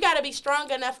 you got to be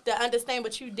strong enough to understand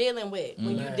what you're dealing with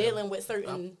when you're dealing with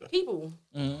certain people.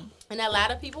 And a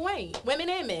lot of people ain't. Women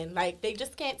and men. Like, they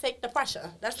just can't take the pressure.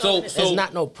 That's all it is. It's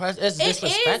not no pressure. It's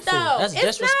disrespectful. It is, though. That's It's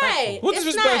disrespectful. not. what's It's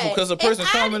disrespectful? not. Because a person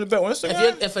commented back on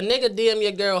Instagram. If a nigga DM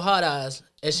your girl hot eyes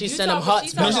and she send them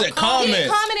hearts No, back, she said comments.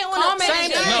 Commented on the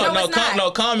same thing.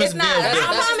 Comments and DMs.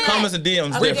 Comment. Comments and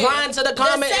DMs. different. replying to the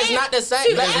comment is not the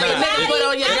same. But if a not. nigga put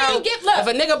on your girl, if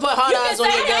a nigga put hot eyes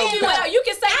on your girl, You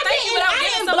can say thank you without I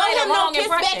giving didn't somebody blow the him no wrong kiss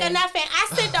back or impression. nothing. I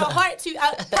sent a heart to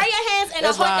prayer hands and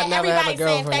That's a why heart I to never have a everybody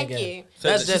saying girlfriend thank again. you.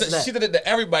 That's just that. She did it to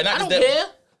everybody. I Not don't just that. care.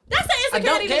 That's an I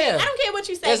insecurity. don't care. I don't care what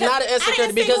you say. It's not an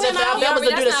insecurity because if I was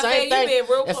to do the same thing,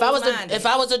 if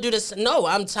I was to do this, no,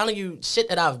 I'm telling you shit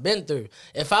that I've been through.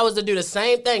 If I was to do the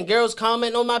same thing, girls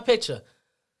comment on my picture.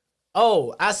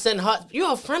 Oh, I send heart.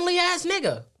 You a friendly ass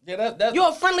nigga. Yeah, that's You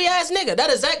a friendly ass nigga.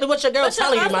 That's exactly what your girl's But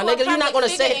you're telling you, my also a nigga. You're not gonna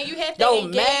public say figure and you have to don't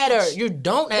engage matter. You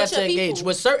don't have with your to engage people.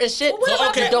 with certain shit. What about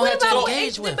okay. You don't what have to about-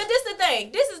 engage with. But this is the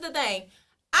thing. This is the thing.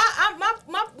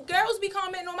 My girls be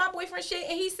commenting on my boyfriend shit,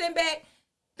 and he sent back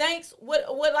thanks with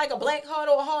like a black heart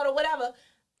or a heart or whatever.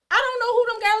 I don't know who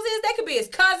them girls is. That could be his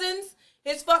cousins,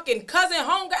 his fucking cousin,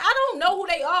 homegirl. I don't know who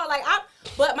they are.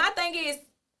 But my thing is,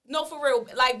 No, for real.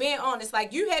 Like, being honest,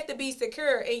 like, you have to be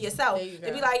secure in yourself There you to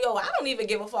be go. like, yo, I don't even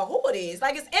give a fuck who it is.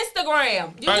 Like, it's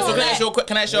Instagram. You All right, so doing can I ask that. you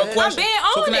can I ask y'all a question? being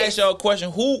So can I honest. ask y'all a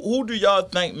question? Who do y'all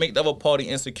think make the other party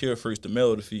insecure first, the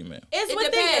male or the female? It's It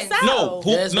within depends. yourself. No,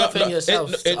 who? It's no, within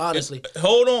yourself, honestly.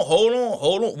 Hold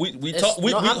on. We talk.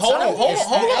 We I'm hold telling on. you, Hold it's-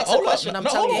 on. ask a question, I'm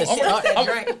telling you, it's It's start- that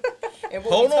drink. And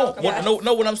what Hold we on. talking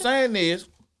about. What I'm saying is,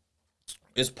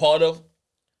 it's part of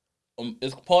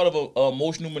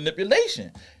emotional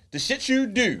manipulation. The shit you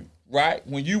do, right?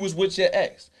 When you was with your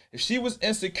ex, if she was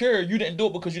insecure, you didn't do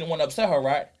it because you didn't want to upset her,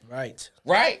 right? Right.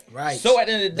 Right. So at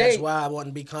the end of the day, That's why I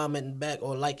wouldn't be commenting back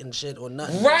or liking shit or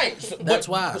nothing. right. So, That's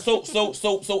why.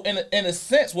 So in a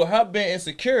sense, with her being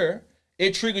insecure,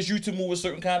 it triggers you to move a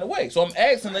certain kind of way. So I'm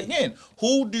asking again,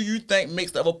 who do you think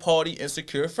makes the other party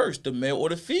insecure first, the male or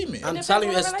the female? I'm depends telling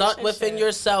you, on it the start within relationship.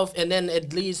 yourself, and then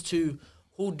it leads to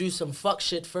who do some fuck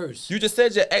shit first. You just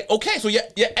said your ex. Okay, so your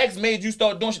ex made you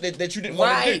start doing shit that you didn't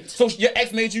want to do. Right. So your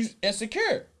ex made you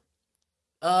insecure.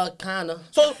 Kinda.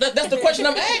 So that's the question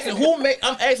I'm asking.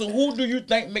 I'm asking who do you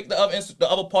think make the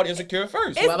other party insecure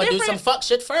first? It's Whoever do some different. fuck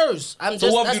shit first. I'm So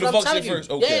just whoever that's do what the I'm fuck telling shit you. first,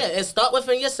 okay. Yeah, and start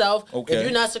within yourself. Okay. If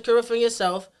you're not secure within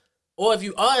yourself, or if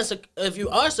you are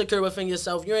secure within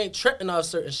yourself, you ain't tripping off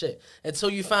certain shit until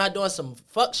you find doing some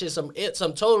fuck shit, some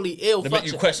totally ill To fuck make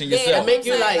you shit. question Yeah, yourself. And make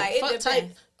you I'm saying, like it fuck type.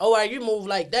 depends. Oh, right, you move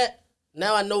like that.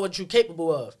 Now I know what you're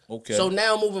capable of. Okay. So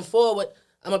now moving forward,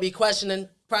 I'm gonna be questioning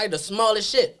probably the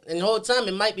smallest shit, and the whole time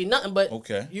it might be nothing, but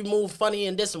Okay. you move funny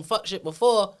and did some fuck shit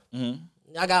before.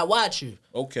 I gotta watch you.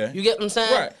 Okay. You get what I'm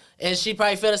saying? Right. And she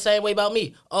probably feel the same way about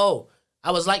me. Oh,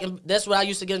 I was liking. That's what I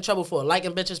used to get in trouble for,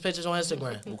 liking bitches' pictures on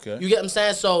Instagram. Okay. You get what I'm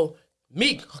saying? So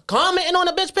me commenting on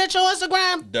a bitch picture on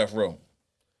Instagram, Death row.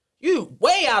 you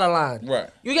way out of line. Right.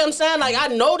 You get what I'm saying? Like I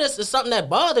know this is something that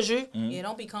bothers you. Yeah,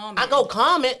 don't be calm. I go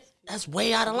comment. That's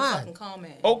way out of fucking line.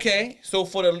 comment. Okay. So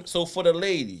for the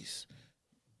ladies,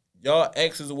 y'all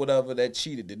exes or whatever that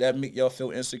cheated, did that make y'all feel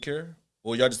insecure,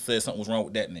 or y'all just said something was wrong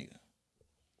with that nigga?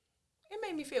 It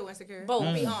made me feel insecure. Both.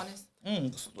 To be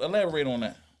honest. Elaborate on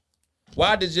that.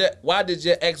 Why did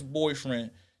your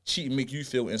ex-boyfriend cheat and make you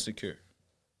feel insecure?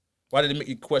 Why did it make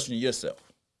you question yourself?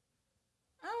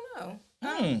 I don't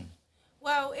know.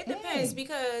 Well, it depends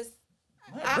because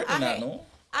Brittany not knowing.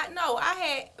 I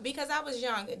had because I was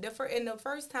young. In the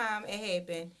first time it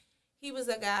happened, he was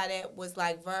a guy that was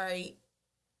like very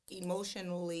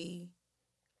emotionally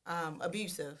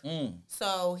abusive.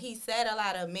 So he said a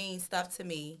lot of mean stuff to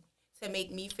me to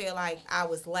make me feel like I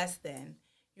was less than.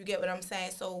 You get what I'm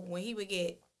saying? So when he would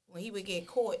get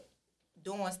caught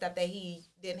doing stuff that he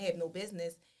didn't have no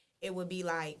business, it would be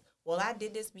like, well, I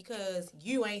did this because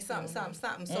you ain't something.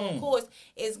 So of course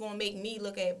it's gonna make me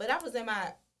look at. But I was in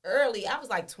my I was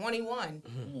like 21,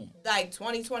 like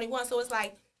 21. So it's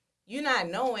like you not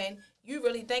knowing, you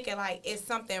really thinking like it's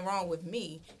something wrong with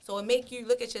me. So it make you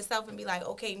look at yourself and be like,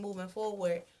 okay, moving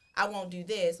forward, I won't do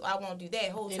this, or I won't do that.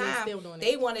 Whole And they time still doing it.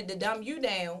 they wanted to dumb you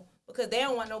down because they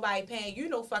don't want nobody paying you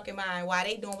no fucking mind while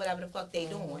they doing whatever the fuck they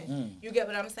doing. You get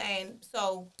what I'm saying?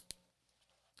 So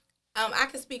I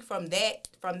can speak from that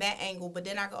angle, but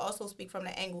then I could also speak from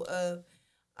the angle of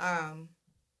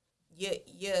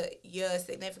your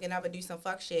significant other do some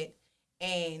fuck shit,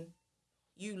 and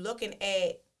you looking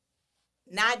at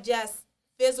not just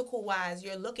physical wise,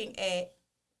 you're looking at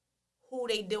who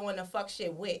they doing the fuck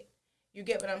shit with. You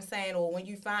get what I'm saying? Or when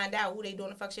you find out who they doing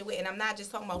the fuck shit with, and I'm not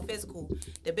just talking about physical.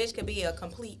 The bitch could be a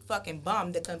complete fucking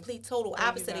bum, the complete total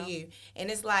opposite of you, and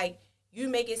it's like. You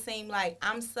make it seem like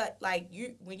I'm such like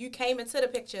you when you came into the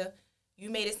picture, you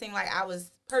made it seem like I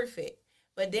was perfect.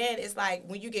 But then it's like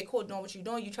when you get caught doing what you're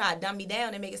doing, you try to dumb me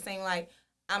down and make it seem like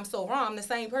I'm so wrong. I'm the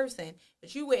same person.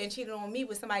 But you went and cheated on me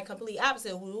with somebody completely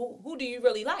opposite. Who do you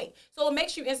really like? So it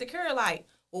makes you insecure like,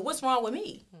 well, what's wrong with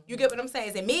me? You get what I'm saying?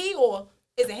 Is it me or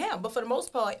is it him? But for the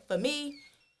most part, for me,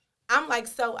 I'm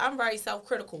very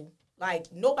self-critical.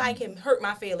 Like, nobody can hurt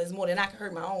my feelings more than I can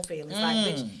hurt my own feelings. Like,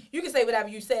 bitch, you can say whatever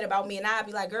you said about me, and I'd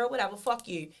be like, girl, whatever, fuck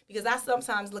you. Because I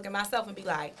sometimes look at myself and be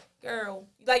like, girl,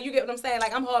 like, you get what I'm saying?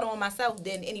 Like, I'm harder on myself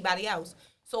than anybody else.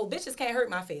 So, bitches can't hurt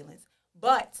my feelings.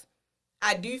 But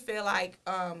I do feel like,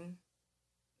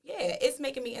 yeah, it's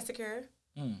making me insecure.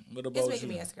 What about It's making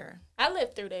you? me insecure. I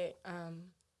lived through that.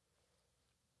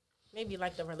 Maybe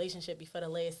like the relationship before the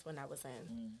last one I was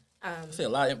in. I see a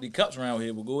lot of empty cups around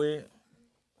here, but go ahead.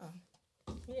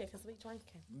 Yeah, because we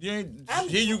drinking.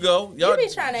 Here you go. Y'all, be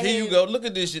trying to here you have- go. Look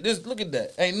at this shit. Look at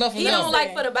that. Ain't nothing He else. don't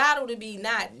like for the bottle to be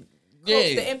not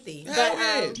close to empty. Hell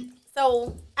But yeah.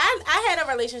 so I had a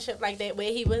relationship like that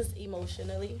where he was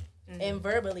emotionally and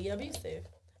verbally abusive.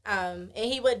 And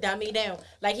he would dumb me down.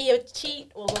 Like, he would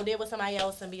cheat or go there with somebody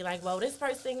else and be like, well, this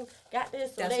person got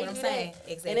this. So That's they what I'm do saying.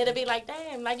 That. Exactly. And it'll be like,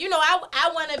 damn. Like,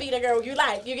 I want to be the girl you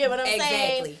like. You get what I'm saying?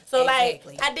 Exactly. So,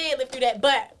 Exactly. like, I did live through that.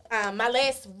 But my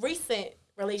last recent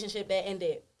relationship that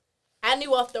ended, I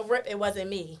knew off the rip it wasn't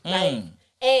me. Like,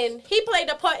 and he played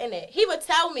a part in it. He would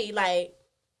tell me, like,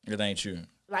 it ain't you.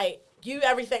 Like, you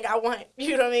everything I want.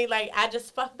 You know what I mean? Like, I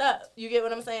just fucked up. You get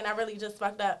what I'm saying? I really just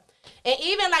fucked up. And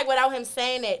even, like, without him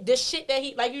saying that, this shit that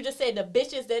he, like you just said, the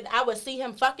bitches that I would see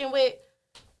him fucking with,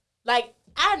 like,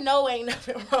 I know ain't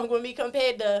nothing wrong with me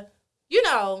compared to,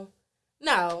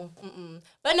 no.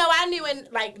 But no, I knew in,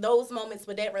 like, those moments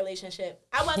with that relationship,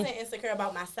 I wasn't insecure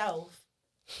about myself.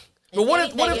 But what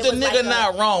if the Anything, nigga like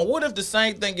not wrong? What if the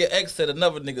same thing your ex said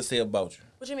another nigga say about you?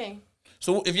 What you mean?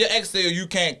 So if your ex said you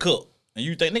can't cook, and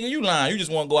you think, nigga, you lying, you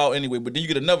just want to go out anyway, but then you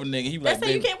get another nigga, he They like,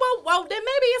 say you baby. can't, well, then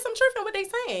maybe it's some truth in what they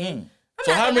saying. I'm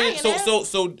So not how many? denying that.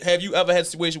 So have you ever had a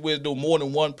situation where there's more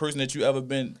than one person that you ever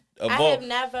been I involved? have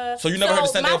never. So you never heard the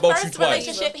same thing about you twice? My first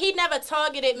relationship, he never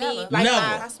targeted me. Never. Like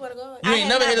Never. I swear to God. You ain't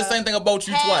never heard the same thing about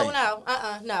you Hell twice.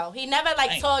 no, no. He never like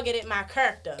Dang. targeted my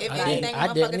character. If I anything, didn't- I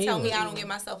motherfucker didn't tell me either. I don't give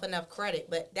myself enough credit,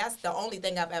 but that's the only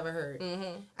thing I've ever heard.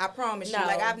 I promise you. No.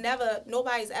 Like,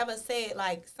 nobody's ever said,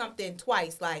 like, something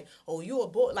twice, like, oh, you a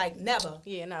boy. Like, never.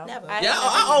 Yeah, no. Never. Yeah,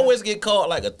 I always get called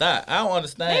like a thought. I don't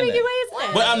understand Maybe that. you is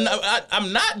that. But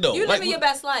I'm not though. You Like, living your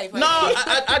best life. Right? No,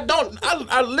 I don't.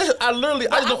 I literally.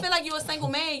 But I don't. feel like you're a single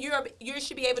man. You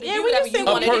should be able to Yeah, do when you whatever you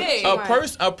single, want a, to you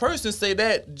do. a person say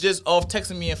that just off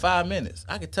texting me in 5 minutes.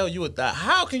 I could tell you a thought.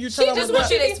 How can you tell She them just a wants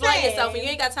thought? you to He explain saying? yourself, and you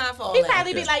ain't got time for all He that.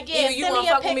 probably be like, yeah, Either you send want me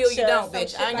to a fuck with me or you picture, don't, some bitch.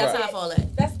 shit I ain't like got that. time for all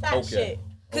that. That's that Okay. shit.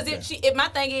 Because Okay. if my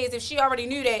thing is, if she already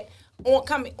knew that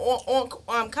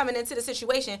coming into the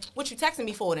situation, what you texting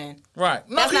me for then? Right.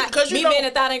 No, That's not because you me know. being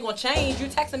a thought ain't gonna change. You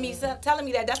texting me telling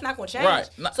me that that's not gonna change. Right.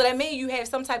 So that means you have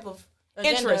some type of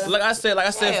Agenda. interest. Like I said,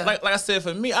 Yeah. like I said,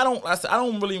 for me, I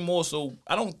don't really more so.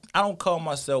 I don't call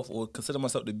myself or consider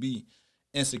myself to be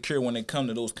insecure when it comes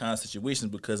to those kind of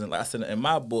situations because, like I said, in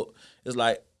my book, it's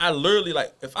like I literally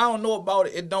like if I don't know about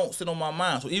it, it don't sit on my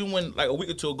mind. So even when like a week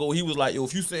or two ago, he was like, "Yo,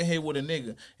 if you sit here with a nigga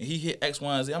and he hit X,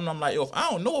 Y, and Z," I'm like, "Yo, if I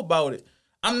don't know about it,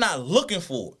 I'm not looking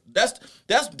for it."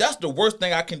 That's the worst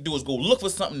thing I can do is go look for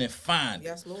something and find it.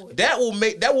 Yes, Lord. That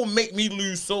will make me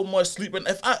lose so much sleep. And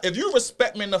if you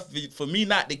respect me enough for me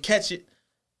not to catch it,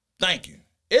 thank you.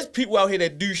 It's people out here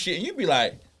that do shit and you be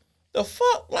like, the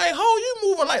fuck? Like, how you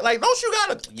moving? Like, don't you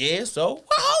gotta? Yeah, so well,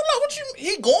 hold on. What you?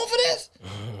 He going for this?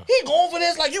 He going for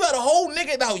this? Like, you got a whole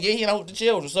nigga? No, yeah, he out with the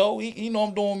children, so he know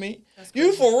I'm doing me.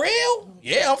 You for real?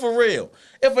 Yeah, I'm for real.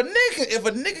 If a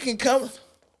nigga can come.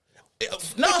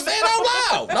 No, say it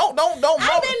out loud. Don't.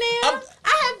 I've been there.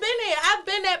 I have been there. I've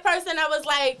been that person that was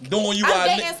like, Doing you I'm while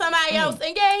dating somebody else,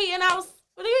 and yeah, he and I was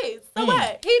what it is. So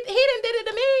what? He didn't did it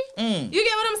to me. You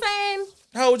get what I'm saying?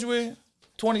 How old you is?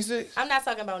 26. I'm not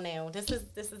talking about now. This is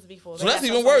before. So that's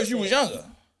even worse. You was younger.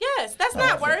 Yes, that's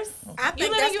not okay. worse. I You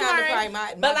think live that's and you kind of learn. probably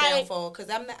my But, like, downfall because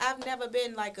I've never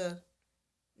been like a.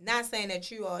 Not saying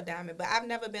that you are Diamond, but I've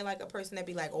never been like a person that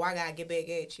be like, oh, I gotta get back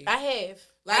at you. I have.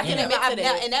 Like, I can admit to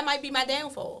that. and that might be my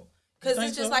downfall. Because You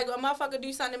it's think just so? like a motherfucker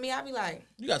do something to me, I be like,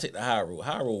 You gotta take the high road.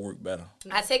 High road work better.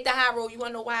 I take the high road. You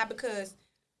wanna know why? Because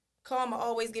Karma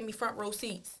always give me front row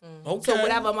seats. Okay. So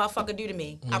whatever a motherfucker do to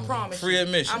me, I promise Free you,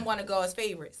 admission. I'm one of God's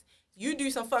favorites. You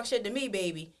do some fuck shit to me,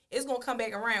 baby, it's gonna come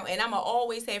back around, and I'ma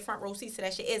always have front row seats to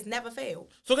that shit. It's never failed.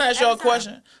 So can I ask y'all a Every time.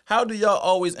 question? How do y'all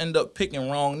always end up picking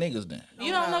wrong niggas then?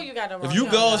 You don't know you got the wrong. If you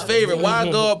number. God's favorite, why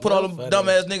God put all them Funny.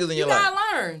 dumbass niggas in You your life?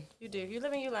 gotta learn. You do. You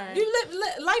live and you learn.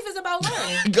 Life is about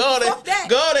learning. God Fuck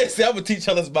that. ain't say I'm gonna teach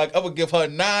her this back. I'm gonna give her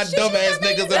 9 Shit, you dumbass know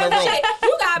niggas in what a I mean? row.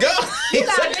 You got God.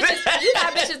 bitches. You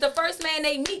got bitches. The first man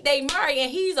they meet, they marry,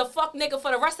 and he's a fuck nigga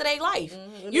for the rest of their life.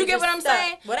 You They get what just I'm stuck.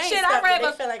 saying? Well, they ain't Shit, stuck, but they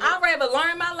I'd feel like rather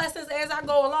learn my lessons as I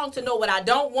go along to know what I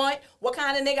don't want, what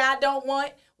kind of nigga I don't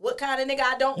want, what kind of nigga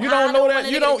I don't. You how I don't know want that. a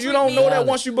You nigga to don't treat know me. that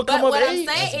once you But become of what I'm age.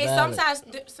 saying is That's valid.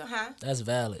 sometimes, That's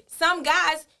valid. some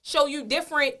guys show you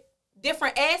different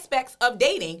aspects of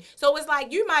dating. So it's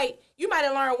like you might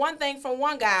have learned one thing from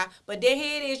one guy, but then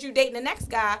here it is you dating the next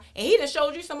guy, and he just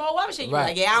showed you some old other shit. You're Right.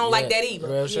 like, yeah, I don't like Yeah. that either.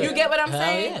 Real shit. You get what I'm Hell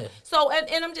saying? yeah. So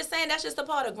and I'm just saying that's just a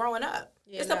part of growing up.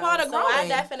 Yeah, It's no. a part of So growing. I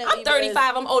definitely I'm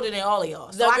 35. I'm older than all of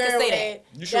y'all, so The I can girl say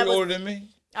that. You sure that you're was- older than me?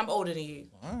 I'm older than you.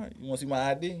 All right. You want to see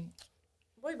my ID?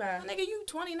 Boy, bye. Nigga, you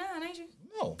 29, ain't you?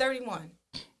 No, 31.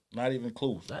 not even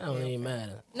close. That don't even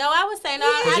matter. No, I was saying, no,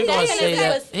 Cause I you gonna definitely say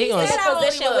that- was he gonna in say- a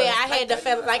position where I had to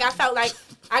feel like I felt like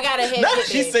I gotta have Now get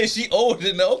she back. say she older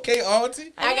than okay,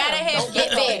 auntie. I gotta have Don't get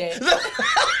tell me back. that.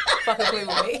 Fucking play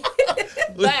with me.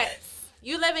 But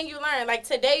you live and you learn. Like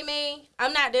today, me,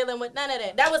 I'm not dealing with none of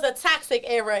that. That was a toxic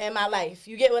era in my life.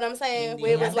 You get what I'm saying?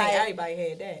 Where it was like everybody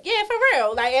had that. Yeah, for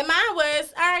real. Like, and mine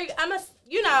was, all right,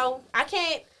 I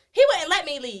can't. He wouldn't let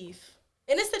me leave.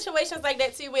 And there's situations like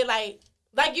that too, where like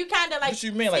you kind of like. What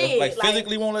you mean, like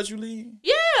physically won't let you leave?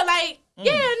 Yeah, like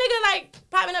yeah, nigga, like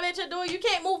popping up at your door, you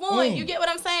can't move on. You get what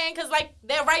I'm saying? Cause like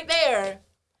they're right there.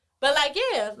 But like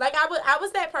yeah, like I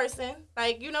was that person.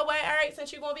 Like you know what? All right,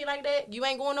 since you gonna be like that, you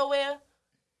ain't going nowhere.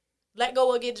 Let go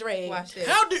or get dragged. Watch this.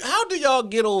 How do y'all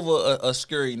get over a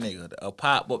scary nigga? A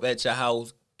pop up at your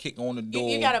house, kick on the door.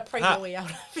 You gotta pray your way out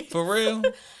of it. For real?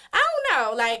 I don't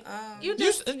know. Like you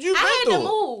I had to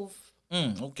move.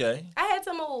 Okay. I had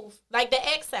to move. Like the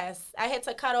excess. I had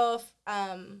to cut off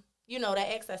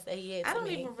the excess that he had. I don't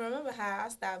even remember how I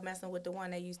stopped messing with the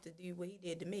one that used to do what he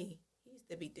did to me. He used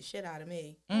to beat the shit out of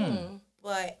me.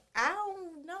 But I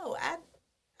don't know. I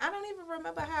don't even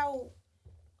remember how.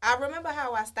 I remember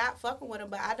how I stopped fucking with him,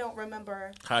 but I don't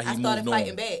remember how he I started moved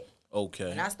fighting on. back. Okay.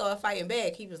 When I started fighting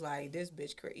back, he was like, "This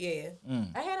bitch crazy." Yeah.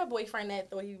 I had a boyfriend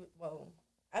that thought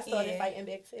I started fighting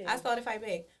back too. I started fighting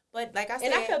back. But like I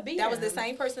said, and I could be that was the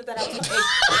same person that I was. But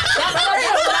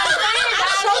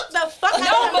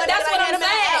that's what I'm saying.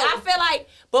 I feel like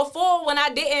before when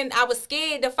I was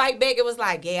scared to fight back. It was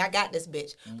like, yeah, I got this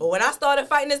bitch. But when I started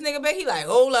fighting this nigga back, he like,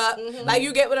 hold up, like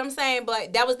you get what I'm saying.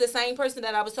 But that was the same person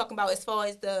that I was talking about as far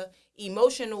as the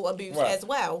emotional abuse as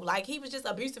well. Like he was just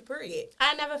abusive. Period.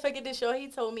 I never forget this. He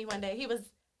told me one day he was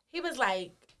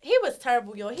like he was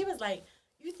terrible, yo. He was like,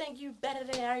 you think you better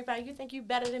than everybody? You think you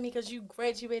better than me because you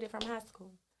graduated from high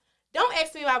school? Don't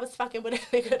ask me why I was fucking with a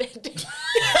nigga that did.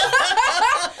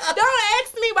 Don't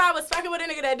ask me why I was fucking with a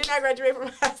nigga that did not graduate from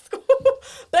high school.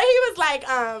 But he was like,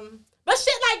 but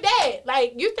shit like that.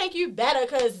 Like, you think you better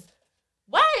because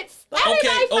what?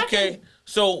 Okay.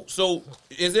 So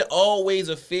is it always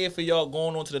a fear for y'all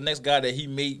going on to the next guy that he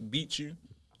may beat you?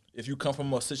 If you come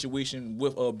from a situation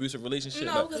with an abusive relationship?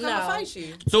 No, because I'm going to fight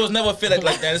you. So it's never feel like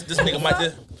that. This nigga might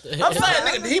just... I'm saying,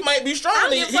 nigga, he might be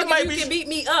strong. He might be... You can beat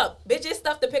me up. Bitch, it's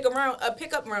stuff to pick up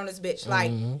around this bitch.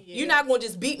 Like, you're not going to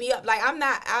just beat me up. Like, I'm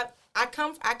not... I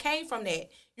came from that.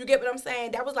 You get what I'm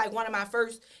saying? That was, like, one of my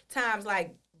first times,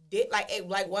 like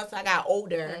once I got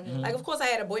older. Like, of course, I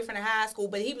had a boyfriend in high school,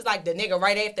 but he was, like, the nigga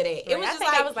right after that. Right. It was just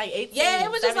like... I was, like, 18, yeah,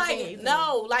 it was just 17, like, 18.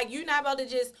 no, like, you're not about to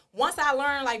just... Once I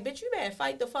learned, like, bitch, you better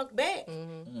fight the fuck back.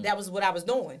 That was what I was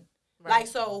doing. Right. Like,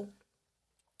 so...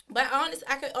 But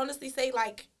I could honestly say,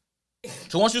 like...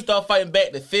 So once you start fighting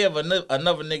back, the fear of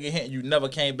another nigga hitting you never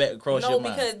came back across your mind. No,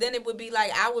 because then it would be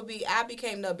like I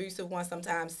became the abusive one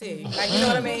sometimes too. Like, you know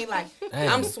what I mean? Like,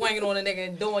 I'm swinging on a nigga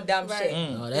and doing dumb shit.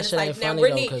 No, that shit ain't funny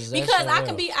though, because I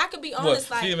could be honest.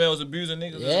 What, like, females abusing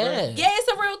niggas? Yeah, it's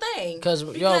a real thing. Because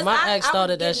my ex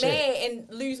started that shit. I would get mad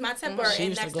and lose my temper,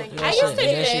 and next thing I used to do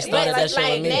that. She started that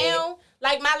shit with me. Now,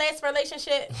 like my last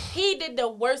relationship, he did the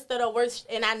worst of the worst,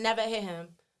 and I never hit him.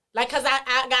 Like, cause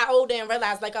I got older and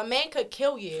realized, like, a man could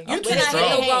kill you. You cannot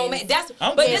hit no grown man. That's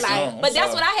what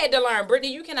I had to learn,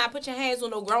 Brittany. You cannot put your hands on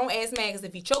no grown ass man, cause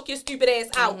if you choke your stupid ass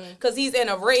out, cause he's in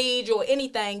a rage or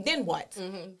anything, then what?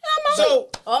 So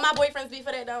all my boyfriends be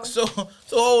for that though. So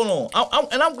hold on.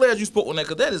 I'm glad you spoke on that,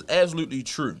 cause that is absolutely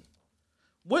true.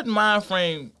 What mind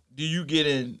frame do you get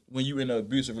in when you in an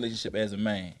abusive relationship as a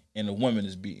man and a woman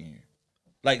is beating you?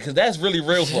 Like, because that's really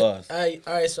real for us.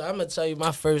 All right, so I'm going to tell you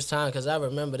my first time, because I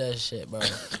remember that shit, bro.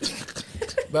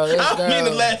 Bro, this I girl... mean to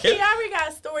laugh. He already got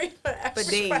a story for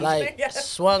days. Like,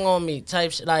 swung on me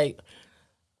type shit. Like,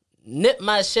 nip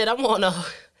my shit. I'm on I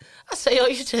say, yo,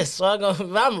 you just swung on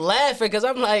me. I'm laughing, because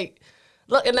I'm like,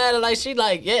 looking at her like she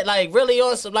like, yeah, like, really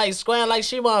on some, like, squaring like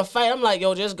she want to fight. I'm like,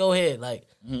 yo, just go ahead. Like,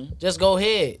 just go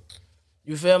ahead.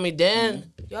 You feel me?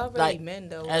 Then... Y'all really like, men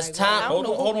though. As like, time, hold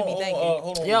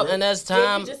on. Yo, and as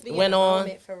time went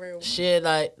on, shit,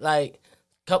 like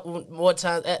couple more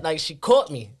times, like she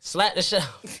caught me, slapped the shit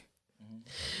out.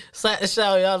 Slapped the shit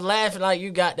out. Y'all laughing like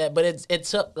you got that, but it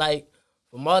took like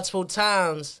multiple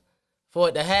times for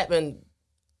it to happen.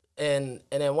 And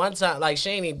then one time, like,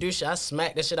 she ain't even do shit. I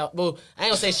smacked the shit out. Boo, I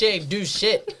ain't gonna say she ain't do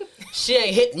shit. She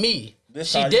ain't hit me.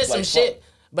 She did some shit,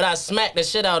 but I smacked the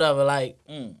shit out of her, like.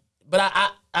 But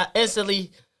I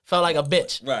instantly felt like a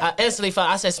bitch. Right. I instantly felt,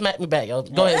 I said, smack me back, yo.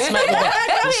 Go ahead, smack me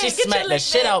back. And she smacked the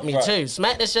shit out me, too.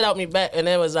 Smacked the shit out me back. And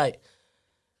it was like,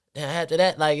 then after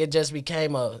that, like, it just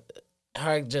became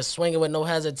her just swinging with no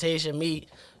hesitation, me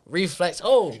reflex.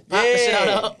 Pop the shit out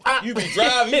of her. You be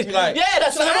driving, you be like, yeah,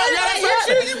 that's what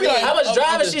you be like, I was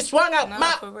driving, she swung out,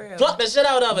 plucked the shit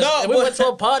out of us. And we went to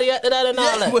a party after that and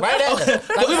all that. Right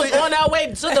after. Like, we was on our way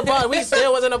to the party. We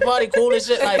still was in a party cool and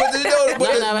shit. Like,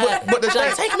 but she's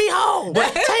like, take me home.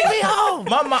 Take me home.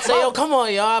 Say, yo, come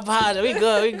on, y'all. I'm hot. We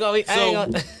good. I ain't So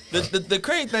gonna... the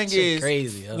crazy thing Shit is,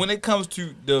 crazy, huh? when it comes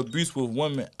to the abuse with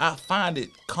women, I find it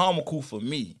comical for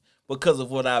me because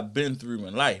of what I've been through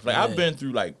in life. Like I've been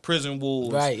through like prison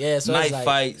wars, Right, yeah. So knife it's like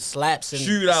fights, slaps and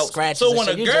shootouts. scratches. So and when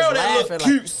a shit, you girl just that look laughing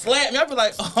cute slap me, I be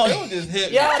like, oh, you just hit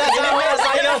me. Yo, that's how it is.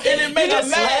 Like, yo, And it make you her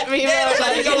just mad. slap me, Yeah, bro.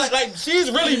 like, you know, like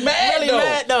she's really mad Really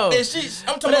mad, though. And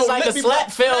I'm talking But it's about like a let me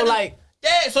slap fuck- feel like...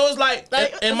 Yeah, so it's like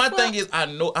Like, and my what the thing is, I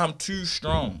know I'm too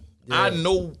strong. Yeah. I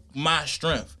know my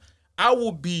strength. I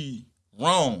will be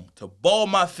wrong to ball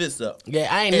my fists up. Yeah,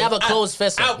 I ain't And never closed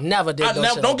fists up. Never did those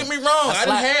shit Don't like get me that. wrong. I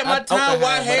done had my time where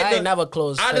I but had I to. ain't never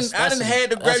closed I fists. done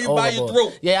had to grab you by your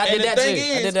overboard. throat. Yeah, I And did the that thing too. I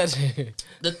is- did that too.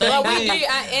 The thing But we do,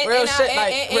 is, Real shit,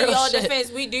 like, in real y'all shit.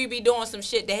 defense, we do be doing some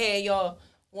shit to have y'all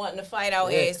wanting to fight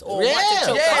our ass or Yeah, want to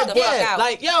choke yeah, us the fuck out.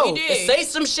 Like, yo, we did. say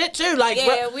some shit too. Like,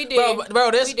 Yeah, bro, we did.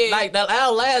 Bro, this, We did. like,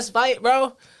 our last fight,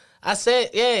 bro, I said,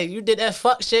 yeah, you did that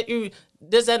fuck shit. You,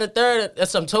 this and the third,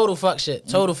 that's some total fuck shit.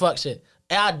 Total fuck shit.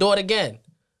 And I do it again.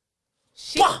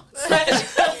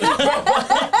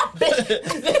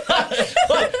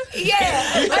 Yeah,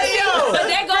 Hey, yo, but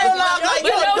that goes. real life, like,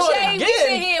 But you no do it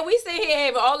shade. again. We sit here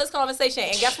having all this conversation,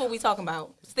 and guess what we talking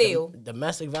about? Still,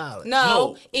 Domestic violence.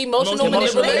 no, emotional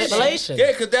Emotional manipulation. manipulation. yeah,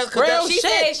 because that's Real She shit.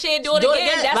 said she'd do it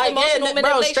again. That's emotional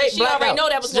manipulation. She already know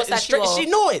that was what set you off. She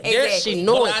knew it. Exactly. She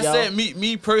knew But it, I yo. said,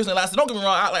 me personally, I said, don't get me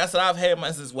wrong. Like I said, I've had my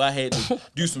instances where I had to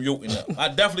do some yoking up. I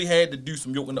definitely had to do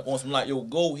some yoking up on some like, yo,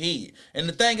 go ahead. And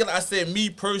the thing is, I said, me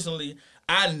personally,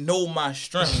 I know my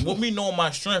strength. With me knowing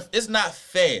my strength, it's not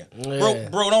fair, Yeah.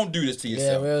 bro. Don't do this to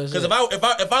yourself. real Because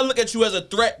shit. if I look at you as a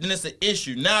threat, then it's an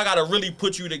issue. Now I gotta really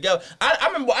put you together. I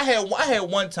remember I had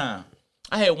one time.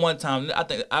 I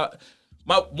think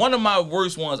one of my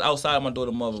worst ones outside of my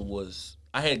daughter's mother was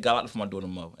I had got out for my daughter's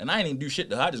mother, and I didn't even do shit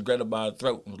to her. I just grabbed her by the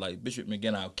throat and was like, "Bishop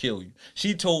McGinn, I'll kill you."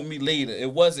 She told me later it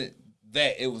wasn't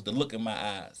that, it was the look in my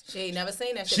eyes. She ain't never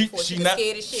seen that shit before. She was not,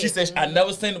 scared as shit. she said I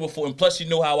never seen it before, and plus she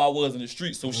know how I was in the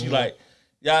street, so she like,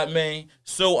 yeah, you know what I mean.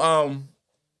 So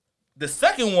the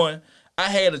second one, I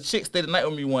had a chick stay the night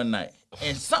with me one night,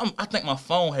 and I think my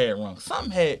phone had rung.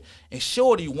 Something had, and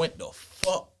Shorty went the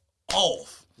fuck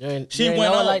off. She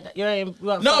went on like that. You ain't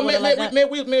No,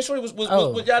 man, Shorty was Oh.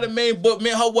 with y'all the main, but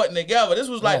me and her wasn't together. This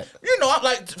was like, Right. you know, I'm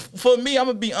like, for me, I'm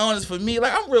gonna be honest. For me,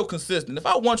 like, I'm real consistent. If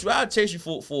I want you, I'll chase you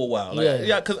for a while. Like,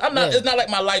 yeah, because I'm not. Yeah. It's not like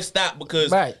my life stopped because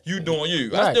Right. you doing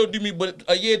you. I Right. still do me, but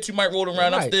a year or two might roll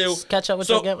around. I'm Right. still Catch up with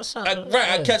you again. What's up? I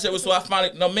Yeah. catch up with. So I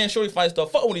finally, no, man, Shorty finally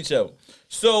start fucking with each other.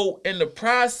 So in the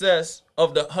process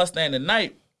of her staying the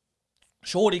night,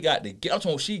 Shorty got to get. I'm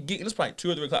talking. She getting. It's probably 2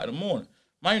 or 3 o'clock in the morning.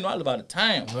 Man, you know I live out of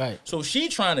town. Right. So she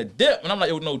trying to dip, and I'm like,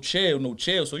 yo, no chill.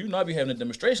 So you know I be having a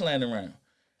demonstration laying around.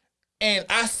 And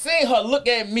I seen her look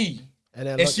at me,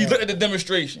 and she looked at the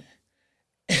demonstration.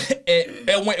 and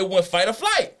it went fight or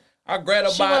flight. I grabbed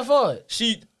her She by went for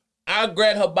it. I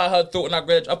grabbed her by her throat, and I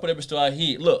put that bitch to her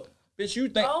head. Look, bitch, you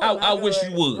think I wish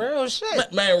you would. Real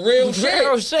shit. Man, real shit.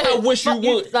 Real shit. I wish you Fuck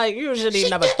would. Like, you usually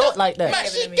never thought like that. Man,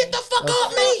 she get the fuck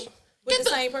off me. With the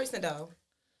same person though.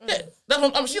 Yeah, that's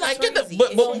what she like. Get the crazy.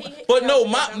 but no,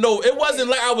 He- it wasn't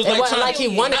like I was It like wasn't trying like he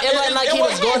wanted. It wasn't like he was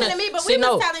wasn't- going happened to me, but See, we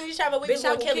no. was telling each other we was Bitch, gonna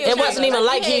I will kill kill each you. It wasn't even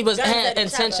like he had was guns had at each other,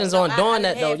 intentions so on I doing didn't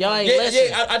that though. have Y'all one. ain't Yeah, listen.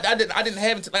 yeah. I didn't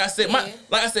have it. Like I said, Yeah.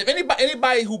 like I said,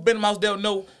 anybody who been in my house, they'll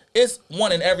know it's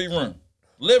one in every room: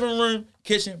 living room,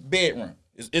 kitchen, bedroom.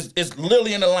 It's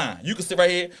literally in the line. You can sit right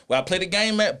here where I play the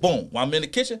game at. Boom. While I'm in the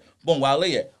kitchen. Boom. While I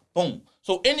lay at. Boom.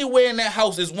 So anywhere in that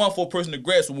house is one for a person to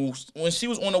grab. So when she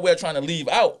was on the way trying to leave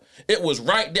out, it was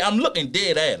right there. I'm looking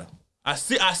dead at her. I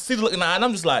see the looking at her, and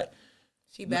I'm just like,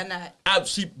 She better not.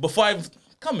 before I even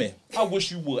come in, I wish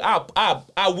you would.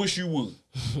 I wish you would.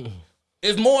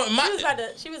 It's more my.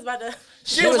 She was about to.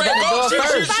 She was ready to go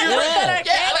first. She Yeah. like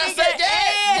I said,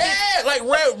 yeah, like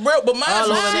real. But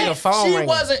All over mine, the phone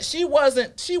ringing.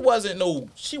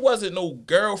 she wasn't no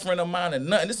girlfriend of mine or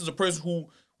nothing. This is a person who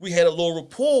we had a little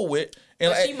rapport with,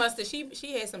 and But like, she must have.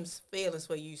 She had some feelings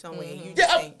for you somewhere. And you just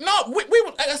yeah, think. no, we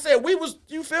was like I said, we was.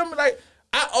 You feel me? Like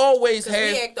I always Cause we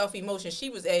had. act off emotion. She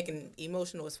was acting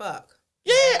emotional as fuck.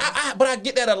 Yeah, but I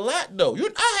get that a lot though.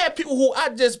 I had people who I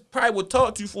just probably would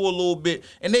talk to for a little bit,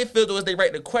 and they feel as they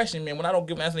right to question me. And when I don't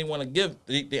give an answer they want to give,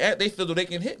 they feel that they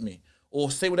can hit me or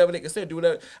say whatever they can say, do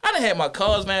whatever. I done had my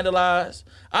cars vandalized.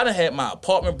 I done had my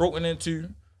apartment broken into.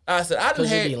 I said I done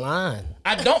Cause you had. be lying.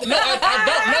 I don't know.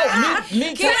 I don't know.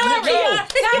 Me Tell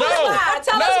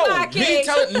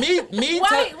telling me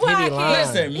Why, lying.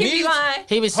 Listen, He be me lying.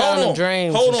 He be selling them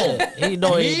dreams. Hold and on. shit. He know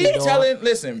what he be doing.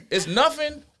 Listen, it's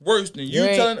nothing worse than you You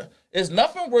ain't- telling. It's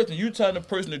nothing worse than you telling the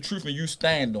person the truth and you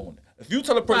stand on it. If you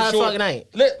tell a person, Motherfucking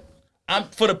ain't.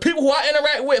 for the people who I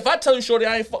interact with, if I tell you, shorty,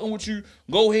 I ain't fucking with you,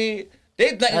 go ahead. They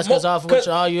think That's because off what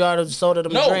all you already sold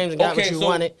them dreams and got what you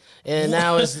wanted, and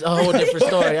now it's a whole different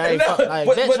story. I ain't like,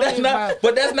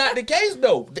 but that's not the case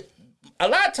though. A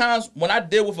lot of times when I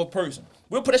deal with a person,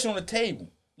 we'll put that shit on the table.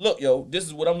 Look, yo, this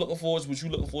is what I'm looking for. Is what you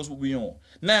looking for. Is what we on.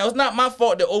 Now it's not my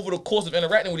fault that over the course of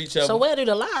interacting with each other. So where do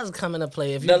the lies come into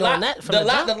play? If you're doing that from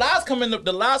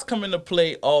the lies come into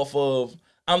play off of.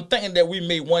 I'm thinking that we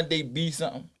may one day be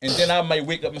something, and then I might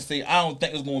wake up and say, I don't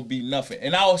think it's going to be nothing.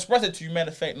 And I'll express it to you,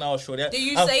 matter of fact, no, sure. Do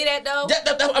you say that, though?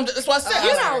 That's what I said.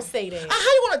 You don't say that. How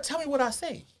you want to tell me what I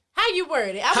say? How you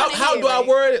word it? How do I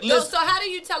word it? So how do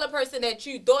you tell a person that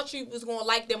you thought you was going to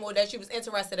like them or that you was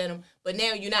interested in them, but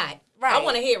now you're not? Right. I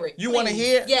want to hear it. You want to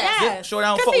hear? Yes. Sure, I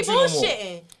don't fuck with you no more.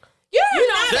 Bullshitting. You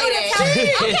don't say that.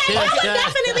 Okay, I would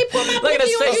definitely put my Look at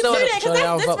you his face. when you say that because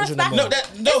that's disrespectful.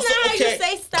 It's not how you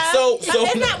say stuff.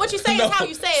 It's not what you say. It's how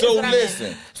you say it. So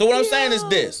listen. So what I'm saying is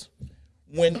this.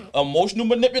 When emotional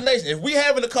manipulation, if we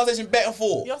having a conversation back and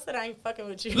forth. Y'all said I ain't fucking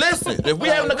with you. Listen, if we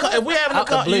having a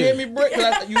conversation, you hear me, Brick?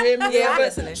 You hear me? Yeah, I'm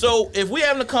listening. So if we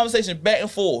having a conversation back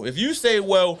and forth, if you say,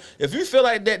 well, if you feel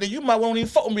like that, then you might want to even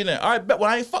fuck with me then. All right, bet, well,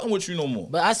 I ain't fucking with you no more.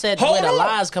 But I said where the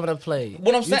lies come into play.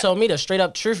 What I'm saying, you told me the straight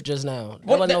up truth just now.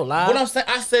 There wasn't no lies. What I'm saying,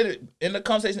 I said it in the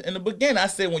conversation in the beginning. I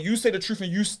said when you say the truth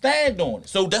and you stand on it.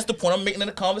 So that's the point I'm making in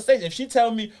the conversation. If she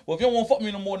tell me, well, if you don't want to fuck with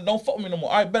me no more, then don't fuck with me no more.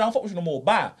 All right, bet I don't fuck with you no more.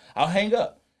 Bye. I'll hang up.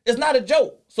 It's not a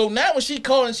joke. So now when she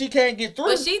calling, she can't get through.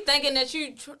 But she thinking that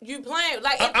you playing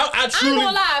like. I truly, ain't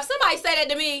gonna lie. If somebody say that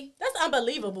to me, that's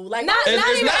unbelievable. Like not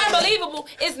even unbelievable.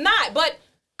 It's not. But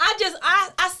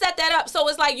I set that up so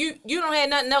it's like you don't have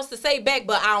nothing else to say back,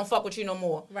 but I don't fuck with you no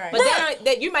more. Right. But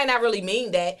that you might not really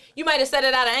mean that. You might have said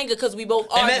it out of anger because we both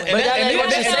arguing.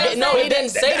 No, he didn't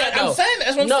say that though. I'm saying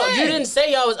that's what I'm saying. No, you didn't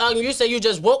say y'all was arguing. You said you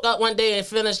just woke up one day and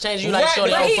feelings changed. You like,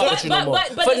 shorty, I don't fuck with you no more.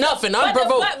 For nothing,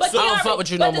 unprovoked. I don't fuck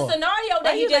with you no more. But the scenario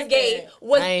that he just gave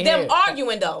was them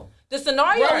arguing though. The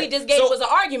scenario he just gave was an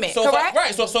argument, correct?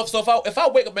 Right. So if I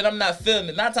wake up and I'm not feeling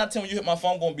it, 9 times out of 10 when you hit my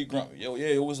phone, I'm gonna be grumpy.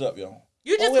 Yo, what's up, yo?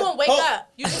 You just gonna wake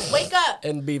up. You just wake up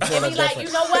and be like,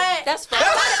 you know what? That's fine.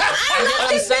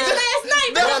 I last night,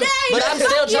 but I'm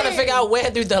still trying to figure out where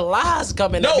do the lies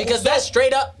come in because that's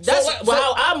straight up. That's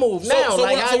how I move now.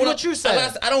 What you say?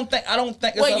 I don't think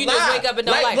it's well, a you lie. just wake up and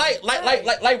don't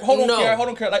like hold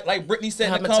on, Kara. Like Brittany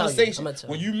said in the conversation,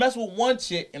 when you mess with one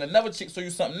chick and another chick show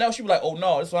you something else, she be like, oh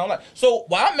no, that's what I'm like. So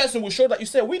while I'm messing with short, like you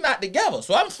said, we not together.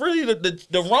 So I'm freely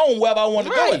the roam wherever I want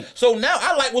to go. So now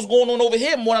I like what's going on over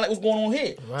here more than I like what's going on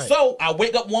here. Right. So I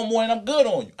wake up one morning, I'm good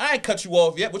on you. I ain't cut you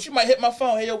off yet, but you might hit my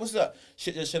phone. Hey, yo, what's up?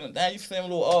 Shit just shutting down. You feeling a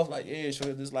little off, like, yeah,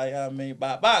 sure, just like, I mean,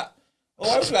 bye.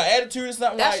 Oh, you got attitude or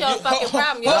something? That's your fucking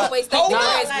problem. You always think your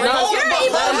ass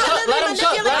Let him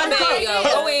cook.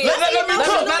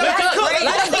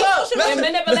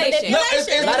 Manipulation. No, it's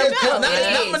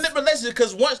not manipulation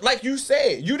because once, like you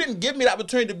said, you didn't give me the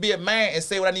opportunity to be a man and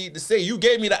say what I needed to say. You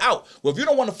gave me the out. Well, if you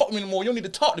don't want to fuck me anymore, you don't need to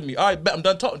talk to me. All right, bet I'm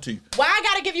done talking to you. Why I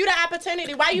gotta give you the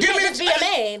opportunity? Why you can't just be a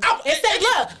man and say,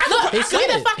 look, we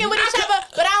been fucking with each other,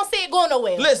 but I don't see it going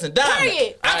nowhere. Listen, Diamond.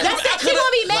 Period. That's it. She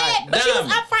gonna be mad, but she was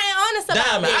upfront and honest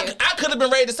about it. I could have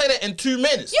been ready to say that in 2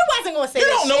 minutes. You wasn't gonna say that.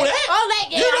 You don't know that. All that.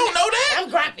 You don't know that. I'm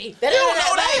grumpy. You don't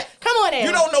know that. Come on, Aaron.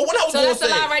 You don't know what I was gonna say. So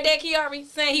that's a lie right there, Kiari,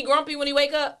 saying he grumpy when he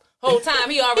wake up. Whole time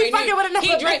he already knew.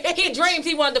 He dreamed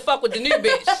he wanted to fuck with the new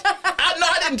bitch.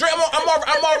 I didn't dream. I'm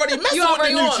already messing with the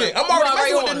new chick. I'm already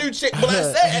messing with the new chick. But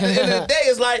I said at the end of the day,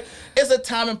 it's like it's a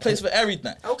time and place for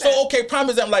everything. Okay. So prime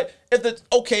example, like if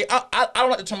I don't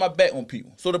like to turn my back on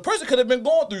people. So the person could have been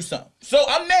going through something. So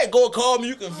I'm there. Go and call me.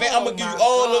 You can vent. I'm gonna give you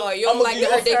all the. You don't like to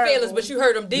hurt their feelings, but you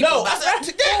hurt them deep. No,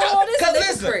 because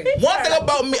listen, one thing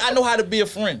about me, I know how to be a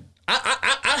friend.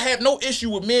 I have no issue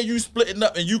with me and you splitting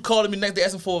up and you calling me next day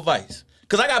asking for advice.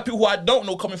 Because I got people who I don't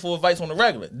know coming for advice on the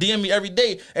regular. DM me every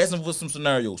day asking for some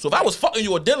scenarios. So if I was fucking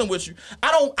you or dealing with you,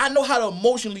 I know how to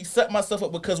emotionally set myself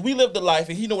up because we lived the life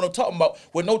and he know what I'm talking about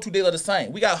where no 2 days are the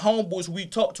same. We got homeboys who we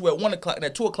talk to at 1 o'clock and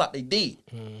at 2 o'clock they dead.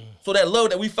 So that love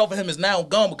that we felt for him is now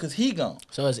gone because he gone.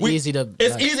 So it's easy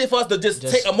for us to just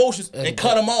take emotions and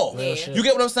cut them off. You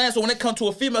get what I'm saying? So when it comes to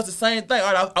a female, it's the same thing.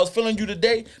 All right, I was feeling you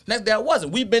today. Next day I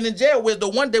wasn't. We've been in jail with the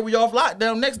one day we off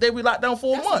lockdown. Next day we locked down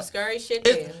for a month. Some scary shit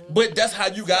there. But that's how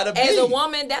you gotta be. As a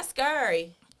woman, that's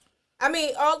scary. I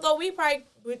mean, although we probably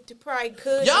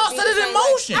could. Y'all said it's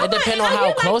emotion. It depends on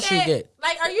how close you get.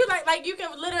 Like, are you like you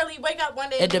can literally wake up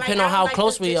one day? It depends on how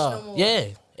close we are. Yeah,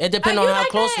 it depends on how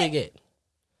close we get.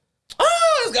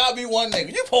 Oh, always gotta be one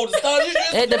nigga. You supposed to start.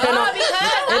 It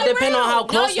depends on how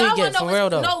close we get, for real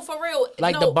though. No, for real.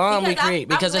 Like the bond we create,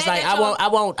 because it's like I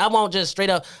won't just straight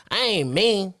up. I ain't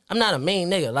mean. I'm not a mean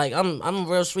nigga. Like I'm a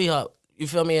real sweetheart. You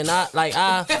feel me? And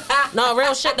no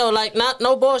real shit though. Like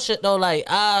no bullshit though. Like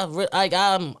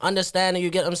I'm understanding. You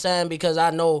get what I'm saying? Because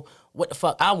I know what the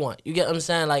fuck I want. You get what I'm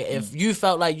saying? Like if you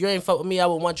felt like you ain't fuck with me, I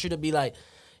would want you to be like,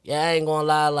 yeah, I ain't gonna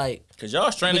lie, like, cause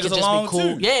y'all straight niggas just along be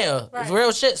cool. too. Yeah, right.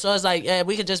 Real shit. So it's like, yeah,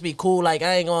 we could just be cool. Like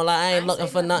I ain't gonna lie, I ain't looking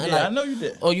for nothing. Yeah, like, I know you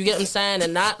did. Or you get what I'm saying?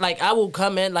 And not like I will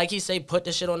come in, like he say, put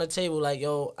the shit on the table. Like,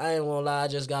 yo, I ain't gonna lie, I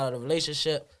just got out of a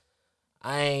relationship.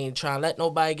 I ain't trying to let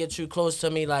nobody get too close to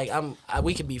me. Like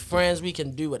we can be friends. We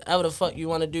can do whatever the fuck you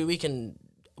want to do. We can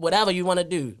whatever you want to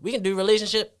do. We can do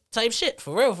relationship type shit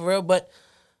for real. But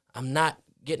I'm not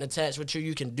getting attached with you.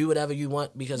 You can do whatever you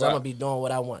want because I'm gonna be doing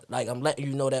what I want. Like I'm letting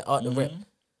you know that off the rip.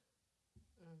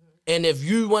 And if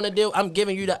you want to deal, I'm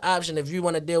giving you the option. If you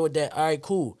want to deal with that, all right,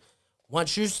 cool.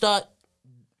 Once you start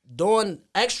doing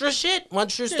extra shit,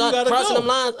 once you start crossing them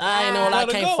lines, I ain't know, like,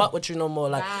 I can't fuck with you no more.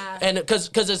 Like, and cause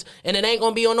it's, and it ain't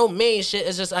gonna be on no mean shit.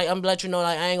 It's just like I'm gonna let you know,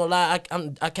 like I ain't gonna lie,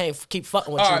 I can't keep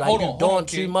fucking with you. Like you doing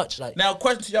too much. Like now,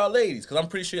 question to y'all ladies, cause I'm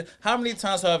pretty sure. How many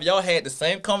times have y'all had the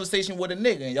same conversation with a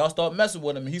nigga and y'all start messing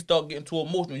with him and he start getting too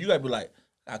emotional? You gotta be like,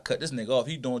 I cut this nigga off.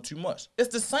 He doing too much. It's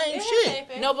the same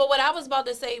shit. No, but what I was about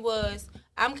to say was,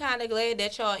 I'm kind of glad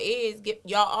that y'all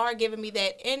are giving me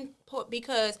that input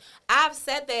because I've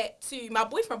said that to my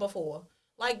boyfriend before.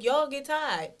 Like, y'all get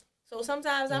tired. So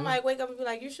sometimes I might wake up and be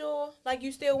like, you sure? Like,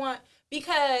 you still want?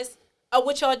 Because of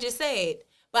what y'all just said.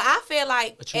 But I feel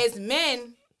like as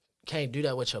men, can't do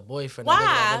that with your boyfriend. Why?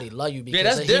 That really love you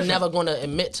because he's never gonna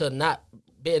admit to not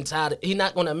being tired. He's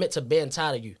not gonna admit to being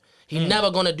tired of you. He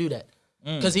never gonna do that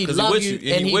because he love you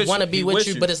and he want to be with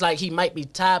you. But it's like he might be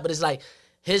tired. But it's like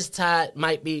his tired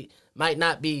might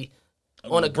not be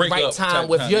on a right time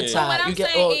with your tired. What I'm you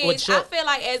get saying or is, I feel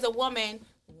like as a woman,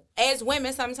 as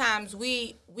women, sometimes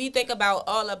we think about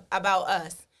about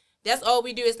us. That's all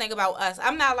we do is think about us.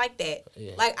 I'm not like that.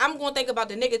 Yeah. Like, I'm going to think about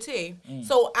the nigga too.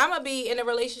 So I'm going to be in a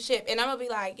relationship and I'm going to be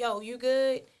like, yo, you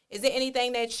good? Is there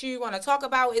anything that you want to talk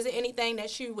about? Is there anything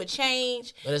that you would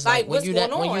change? But it's like what's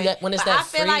going on? When it's that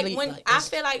freely, I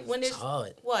feel like when it's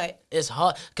hard. What? It's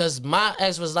hard because my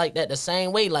ex was like that the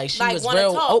same way. Like she was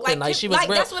real open. Like she was real.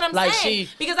 That's what I'm saying.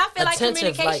 Because I feel like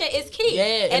communication is key.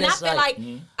 Yeah, and I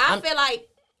feel like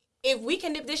if we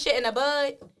can nip this shit in the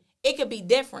bud, it could be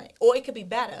different or it could be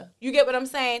better. You get what I'm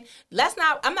saying?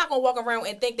 I'm not going to walk around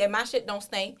and think that my shit don't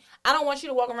stink. I don't want you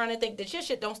to walk around and think that your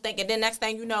shit don't stink. And then next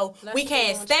thing you know, we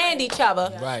can't stand each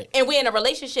other. Right. And we're in a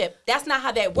relationship. That's not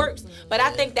how that works. But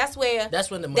I think that's where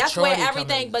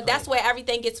everything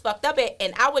gets fucked up at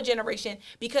in our generation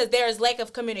because there is lack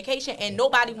of communication and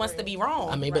nobody wants to be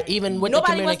wrong. I mean, but even with the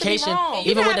communication,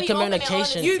 you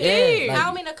do. Like, I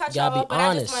don't mean to cut you off, but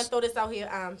honest. I just want to throw this out here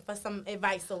for some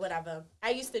advice or whatever.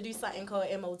 I used to do something called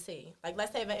MOT. Like,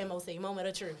 let's have an MOT, moment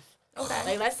of truth. Okay.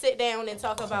 Like, let's sit down and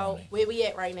talk about where we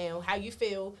at right now, how you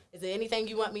feel. Is there anything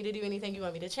you want me to do, anything you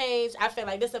want me to change? I feel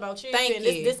like this about you. Thank and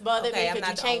you. This bothered me. Could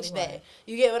you change that?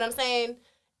 You get what I'm saying?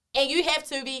 And you have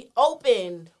to be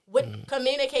open with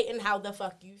communicating how the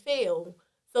fuck you feel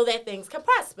so that things can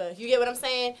prosper. You get what I'm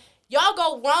saying? Y'all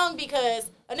go wrong because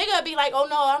a nigga will be like, oh,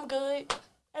 no, I'm good.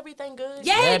 Everything good?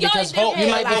 Yeah, because you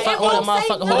might be fucking with a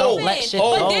motherfucker who don't let shit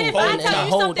go. But then if I tell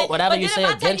you something, whatever you say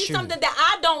against you, something that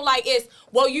I don't like is,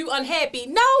 well, you unhappy.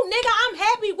 No, nigga, I'm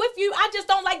happy with you. I just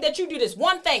don't like that you do this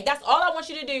one thing. That's all I want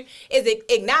you to do is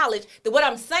acknowledge that what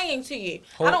I'm saying to you.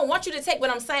 I don't want you to take what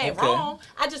I'm saying wrong.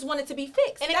 I just want it to be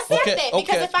fixed. And accept that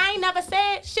because if I ain't never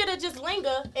said, shit'll just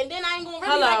linger, and then I ain't gonna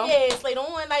really like yes later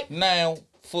on. Like now,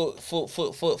 for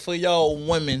y'all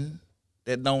women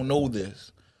that don't know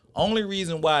this. Only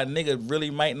reason why a nigga really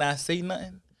might not say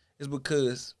nothing is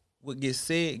because what gets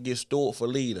said gets stored for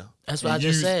later. That's what I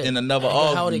just said. In another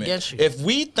argument. Against you. If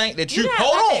we think that you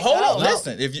hold on,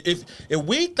 listen. If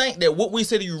we think that what we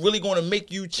said is really going to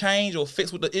make you change or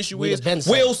fix what the issue is,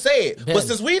 we'll say it. But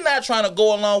since we not trying to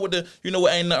go along with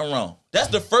ain't nothing wrong. That's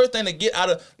the first thing to get out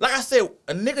of. Like I said,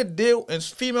 a nigga deal, and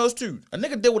females too. A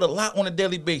nigga deal with a lot on a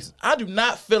daily basis. I do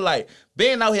not feel like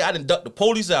being out here. I done duck the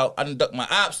police out. I done duck my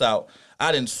ops out.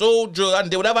 I done sold drugs. I done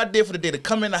did whatever I did for the day to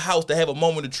come in the house to have a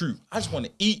moment of truth. I just want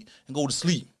to eat and go to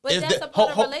sleep. But that's a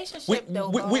part of relationship, though.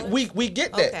 We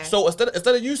get that. Okay. So instead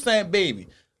of you saying, baby,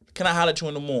 can I holler at you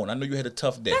in the morning? I know you had a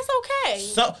tough day. That's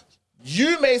okay.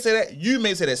 You may say that. You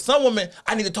may say that. Some women,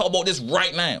 I need to talk about this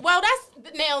right now. Well, that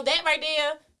right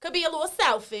there. could be a little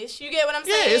selfish. You get what I'm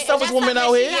saying? Yeah, it's selfish And that's women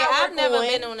something out she here. Yeah, gotta I've work never on.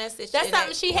 been on that situation. That's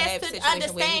something she has to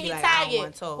understand. He tired.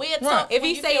 We'll talk If when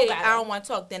he you say feel better. I don't want to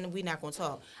talk, then we not gonna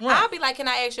talk. Right. I'll be like, can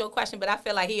I ask you a question? But I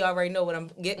feel like he already know what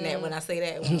I'm getting at when I say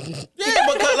that. Yeah,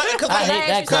 because I hate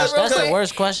that you question. something real That's the quick?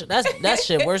 worst question. That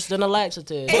shit worse than a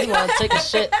laxative. You want to take a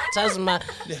shit, tell somebody,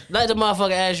 let the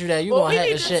motherfucker ask you that. You Well, gonna we have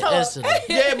need the to shit talk. instantly.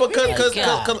 yeah, because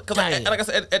God damn. like I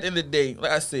said, at the end of the day,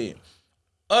 like I said,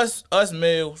 us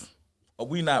males,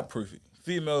 we not perfect.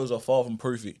 Females are far from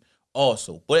perfect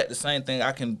also. But at the same thing,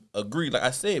 I can agree, like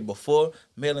I said before,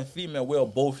 male and female, we're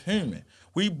both human.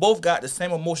 We both got the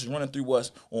same emotions running through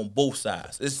us on both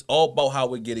sides. It's all about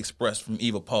how it get expressed from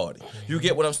either party. You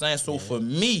get what I'm saying? So for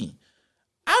me,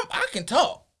 I can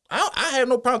talk. I have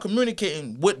no problem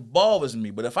communicating what bothers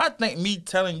me. But if I think me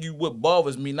telling you what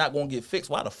bothers me not gonna get fixed,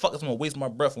 why the fuck is I gonna waste my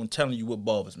breath on telling you what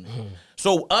bothers me?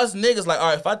 So us niggas like, all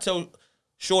right, if I tell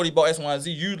Shorty about X, Y, and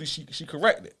Z, usually she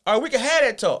corrected. All right, we can have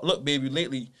that talk. Look, baby,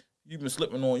 lately you've been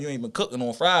slipping on. You ain't been cooking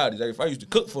on Fridays. Like if I used to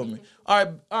cook for me, all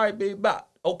right, baby, bye.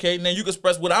 Okay, then you can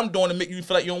express what I'm doing to make you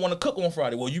feel like you don't want to cook on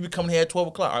Friday. Well, you be coming here at 12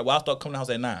 o'clock. All right, well, I'll start coming to the house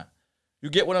at 9. You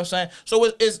get what I'm saying? So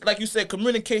it's like you said,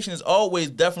 communication is always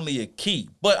definitely a key.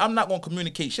 But I'm not going to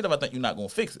communicate shit if I think you're not going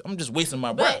to fix it. I'm just wasting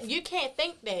my breath. But you can't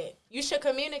think that. You should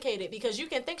communicate it because you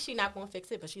can think she's not going to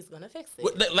fix it, but she's going to fix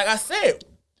it. Like I said,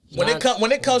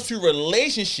 when it comes to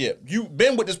relationship, you've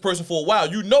been with this person for a while.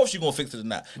 You know if she's going to fix it or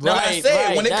not. Now, like I Right, said,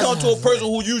 right. when it That's- comes to a person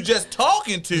who you just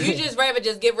talking to, You just rather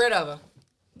just get rid of her.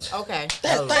 Okay.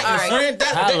 thank you, All right. friend.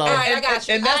 Hello. All right, I got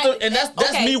you. That's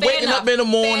Okay, me fair waking enough. up in the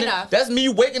morning. Fair enough. That's me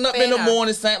waking up Fair in the enough.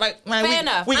 morning saying like, man, Fair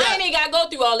enough. we got. I ain't even got to go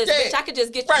through all this, Yeah. bitch. I could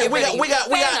just get you. Right, get rid of you.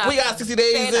 Fair we got 60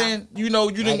 days Fair in. enough. You know,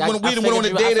 you didn't Like, when we I done went on a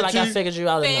figured date you- or I feel like I two. figured you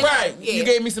out Fair enough. Right, Yeah. you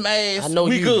gave me some ass. I know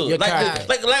we you. good. You're Like kind.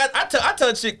 I tell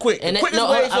a chick quick. And The it- quickest no,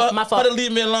 way my for fault. her to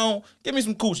leave me alone, give me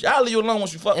some coochie. I'll leave you alone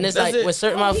once you fuck. And it's That's like it. with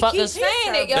certain He keeps motherfuckers,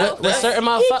 saying it, yo. with certain He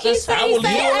keeps motherfuckers, saying, I will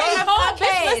leave you "Hey, alone." a bitch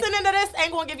Okay. listening to this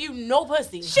ain't going to give you no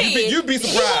pussy. Shit. You'd be You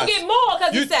surprised. gonna get more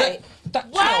because you say.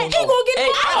 What? He gonna get Hey,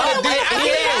 more. I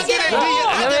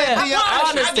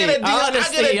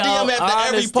get a DM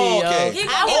after every podcast. He I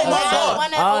gonna Oh get my more.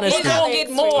 God. Honesty. He gonna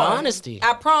get more. Honesty.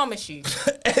 I promise you.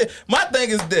 My thing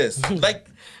is this,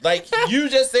 like you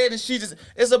just said, and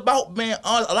it's about being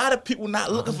honest. A lot of people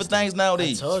not looking for things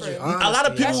nowadays. I told you. A lot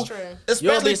of honesty. people, That's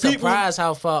You'll be especially people. surprised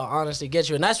how far honesty gets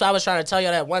you. And that's why I was trying to tell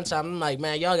y'all that one time. I'm like,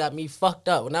 man, y'all got me fucked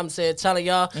up. When I'm telling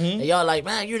y'all, and y'all like,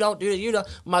 man, you don't do this. You don't.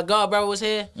 My god brother was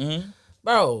here.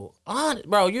 Bro,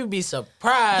 you'd be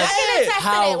surprised. Yeah.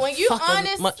 how when you fucking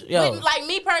honest, much- yo. with, like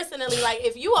me personally, like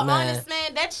if you a Man. honest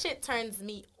man, that shit turns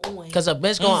me on. Cause a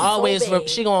bitch gonna always, bad.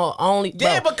 she gonna only,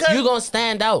 Yeah, bro, because- you gonna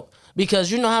stand out.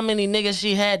 Because you know how many niggas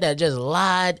she had that just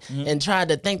lied and tried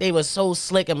to think they was so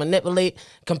slick and manipulate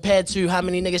compared to how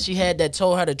many niggas she had that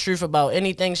told her the truth about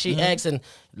anything she asked and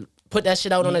put that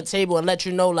shit out on the table and let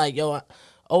you know like, yo,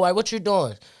 all right, what you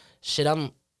doing? Shit,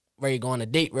 I'm ready to go on a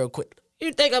date real quick.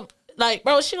 You think I'm like,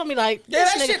 bro, she gonna be like, Yeah,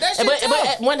 this that nigga. shit- that shit but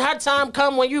tough. when her time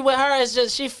come, when you with her, it's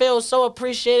just she feels so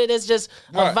appreciated. It's just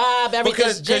Right. a vibe.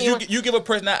 Everything's Because genuine. you give a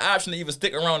person that option to either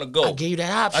stick around or go. I gave you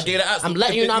that option. I gave that option. I'm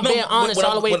letting you know I'm being honest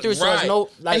all the way through. So it's no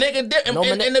like and they can no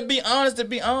and to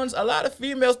be honest, a lot of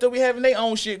females still be having their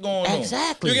own shit going on.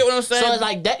 Exactly. You get what I'm saying? So it's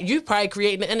like that. You probably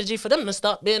creating the energy for them to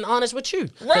stop being honest with you,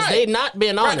 because Right. they not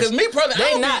being Right, honest. 'cause me personally, I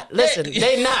they don't not. be- Listen,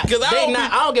 they not. 'Cause I They don't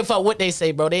not. be- I don't give a fuck what they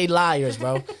say, bro. They liars,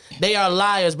 bro. They are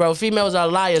liars, bro. Females are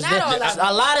liars. Not all of them.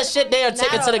 A lot of shit they are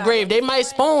taking all to the of grave. them. They might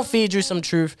spoon feed you some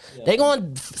truth. They gonna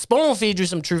spoon feed you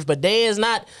some truth, but they is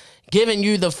not giving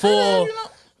you the full.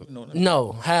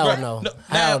 No, hell Right. no. No,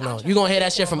 Hell now- no. You gonna hear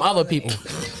that shit from other people.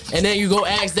 And then you go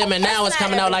ask them and now it's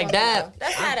coming out like that.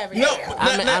 That's not every No, girl.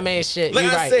 I mean, shit, like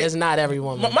you're I right. said, It's not every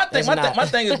woman. My thing, It's my not.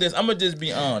 thing is this. I'm gonna just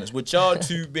be honest with y'all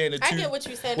two being the two. I get what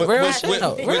you said. With, Real with, shit, with,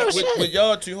 though. with, Real with, shit. with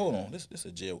y'all two. Hold on. This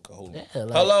a jail call. Hold on. Yeah,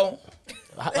 like- Hello.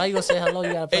 Why you gonna say hello?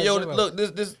 You gotta press Hey yo, zero. look,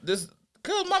 this.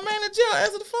 Cause my man in jail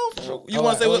answer the phone for you. You Oh,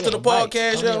 want to say oh, what's to yeah, the right.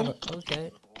 podcast, Oh, yo? yeah,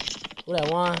 okay. Who that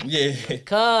one? Yeah.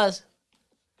 Cuz.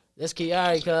 This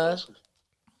Kiari, cuz.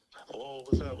 Oh,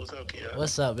 what's up, Kia?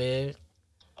 What's up, babe?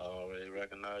 I already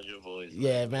recognize your voice.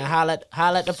 Yeah, man. Holla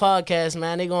at the podcast,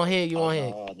 man. They gonna hear you on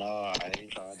here. No, I ain't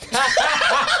trying to.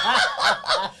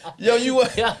 Yo,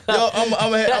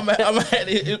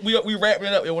 we wrapping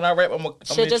it up. Yo, when I wrap, I'm gonna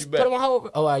Shit, hit just you put back. him on hold.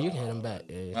 Oh, wow, you can hit him back.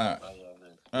 Yeah. All right.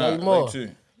 Love you more. Thank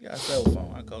you. You got a cell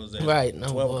phone. I call it Right, no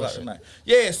 12 o'clock bullshit. tonight.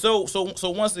 Yeah, so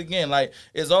once again, like,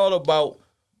 it's all about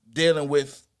dealing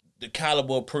with the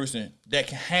caliber of person that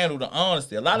can handle the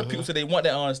honesty. A lot of people say they want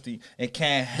that honesty and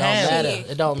can't handle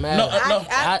it. It don't matter. No,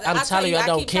 I'm telling you, I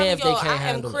don't care if they can't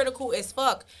handle it. I am critical as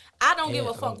fuck. I don't give a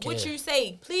I fuck don't what care. you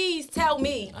say. Please tell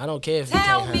me. I don't care if you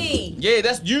Tell can't handle it. me. Yeah,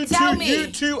 that's you Tell two. me. You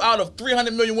two out of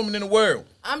 300 million women in the world.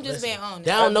 I'm just being honest.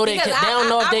 They don't know they Because can. They don't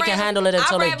know if they I'd can rather- handle it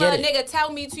until they I'd get rather it. a nigga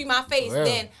tell me to my face Real.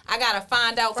 than I gotta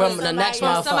find out From from the next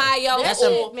somebody motherfucker. else. That's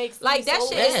Or, a- makes like that me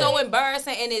so shit is mad. so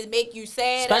embarrassing and it make you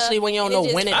sad. Especially when you don't know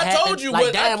when it I happened. told you like,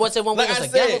 what- damn, what's it when like we was I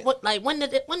together? said. What, like, when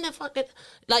the fuck did,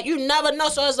 like, you never know.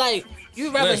 So it's like,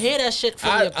 you rather Listen, hear that shit from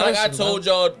your person. Like I told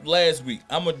y'all last week,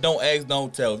 I'm a don't ask,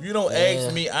 don't tell. If you don't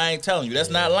ask me, I ain't telling you.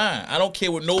 That's not lying. I don't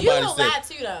care what nobody You don't says. lie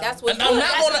too though. That's what And I'm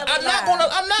not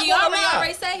gonna He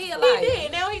already said he a he liar.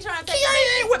 did. Now he trying to take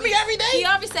He ain't with me every He day.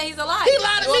 already said he's a liar. He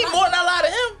lied to You a me liar. more than I lied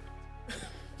to him.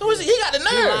 So he got the You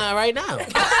nerve. lying right now.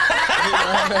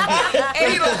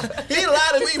 He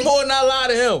lied to me more than I lied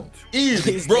to him.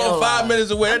 Easy. He's Bro, still 5 lying.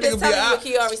 minutes away. I'm That just nigga be telling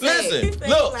you what Kiara said. Listen, He said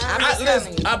look, he's lying. I'm just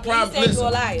telling you. I He promise. said you a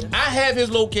Listen, liar. I have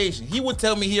his location. He would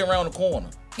tell me he around the corner.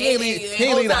 He ain't leave, Hey, he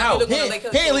ain't leave the whole time house. you looking He like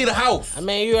ain't, he ain't leave the house. I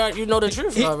mean, you know the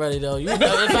truth already, though. You know, even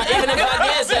if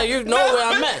I did say, you know where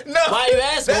I'm at. No, Why you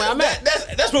asking where I'm at?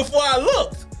 That's before I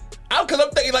looked. Because I'm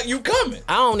thinking like you coming.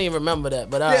 I don't even remember that,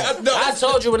 but Yeah, no, I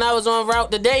told you when I was on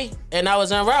route today, and I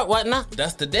was en route, wasn't I?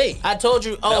 That's the day. I told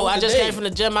you, was I the just day. came from the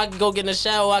gym. I can go get in the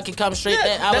shower. I can come straight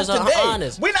there. I was that's the day.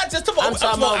 honest. We not just talking I'm about,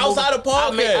 talking about outside the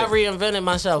I podcast. reinvented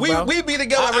myself, bro. We be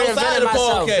together I outside reinvented the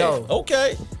myself, podcast. though.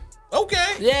 Okay.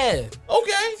 Yeah,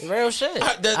 Okay. real shit.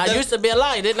 That- I used to be a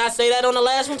liar. Didn't I say that on the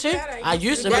last one too? I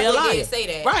used to be a definitely liar. did say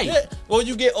that. Right. Yeah. Well,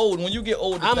 you get old. When you get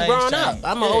older, I'm things grown up. change.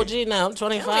 I'm an OG now. I'm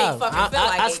 25. fucking feel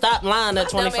like I it. stopped lying at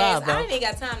 25, I bro. ain't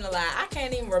got time to lie. I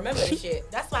can't even remember this shit.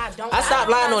 That's why I don't. I stopped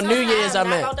lying on New I'm Year's, I not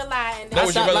meant. about to lie. And That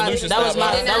was your stopped lying. resolution, That was stop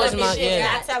my. lying. That was my. Shit,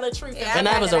 Yeah. I tell the truth. Yeah, And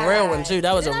that was a real one too.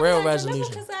 That was a real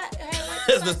resolution.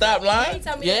 To stop lying?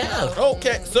 Yeah.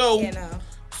 Okay. So.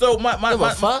 So my Give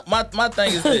a fuck. my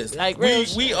thing is this. Like, real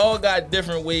we shit. all got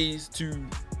different ways to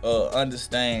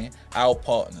understand our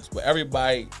partners, but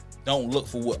everybody don't look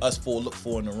for what us four look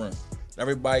for in the room.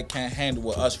 Everybody can't handle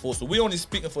what us four. So we only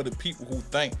speaking for the people who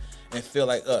think and feel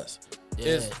like us.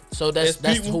 Yeah. So that's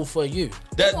people- who for you.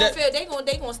 They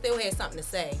gonna still have something to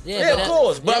say. Yeah, of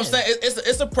course. But I'm yeah. saying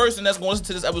it's a person that's going to listen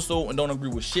to this episode and don't agree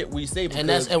with shit we say.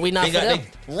 And we not they for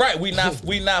them. Right, we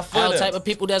not for All them. type of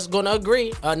people that's gonna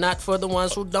agree are not for the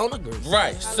ones who don't agree.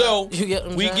 Right. So You get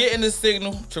what I'm we saying? getting the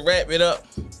signal to wrap it up.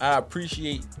 I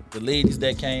appreciate the ladies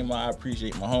that came out. I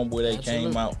appreciate my homeboy that came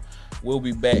Absolutely. out. We'll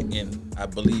be back in, I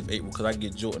believe, April, because I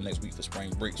get Jordan next week for spring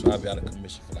break, so I'll be out of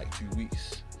commission for like 2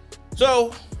 weeks.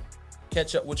 So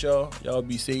catch up with y'all. Y'all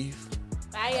be safe.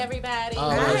 Bye, everybody.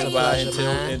 Always Bye. a pleasure,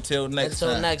 man. Until next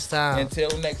Until time. next time.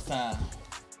 Until next time.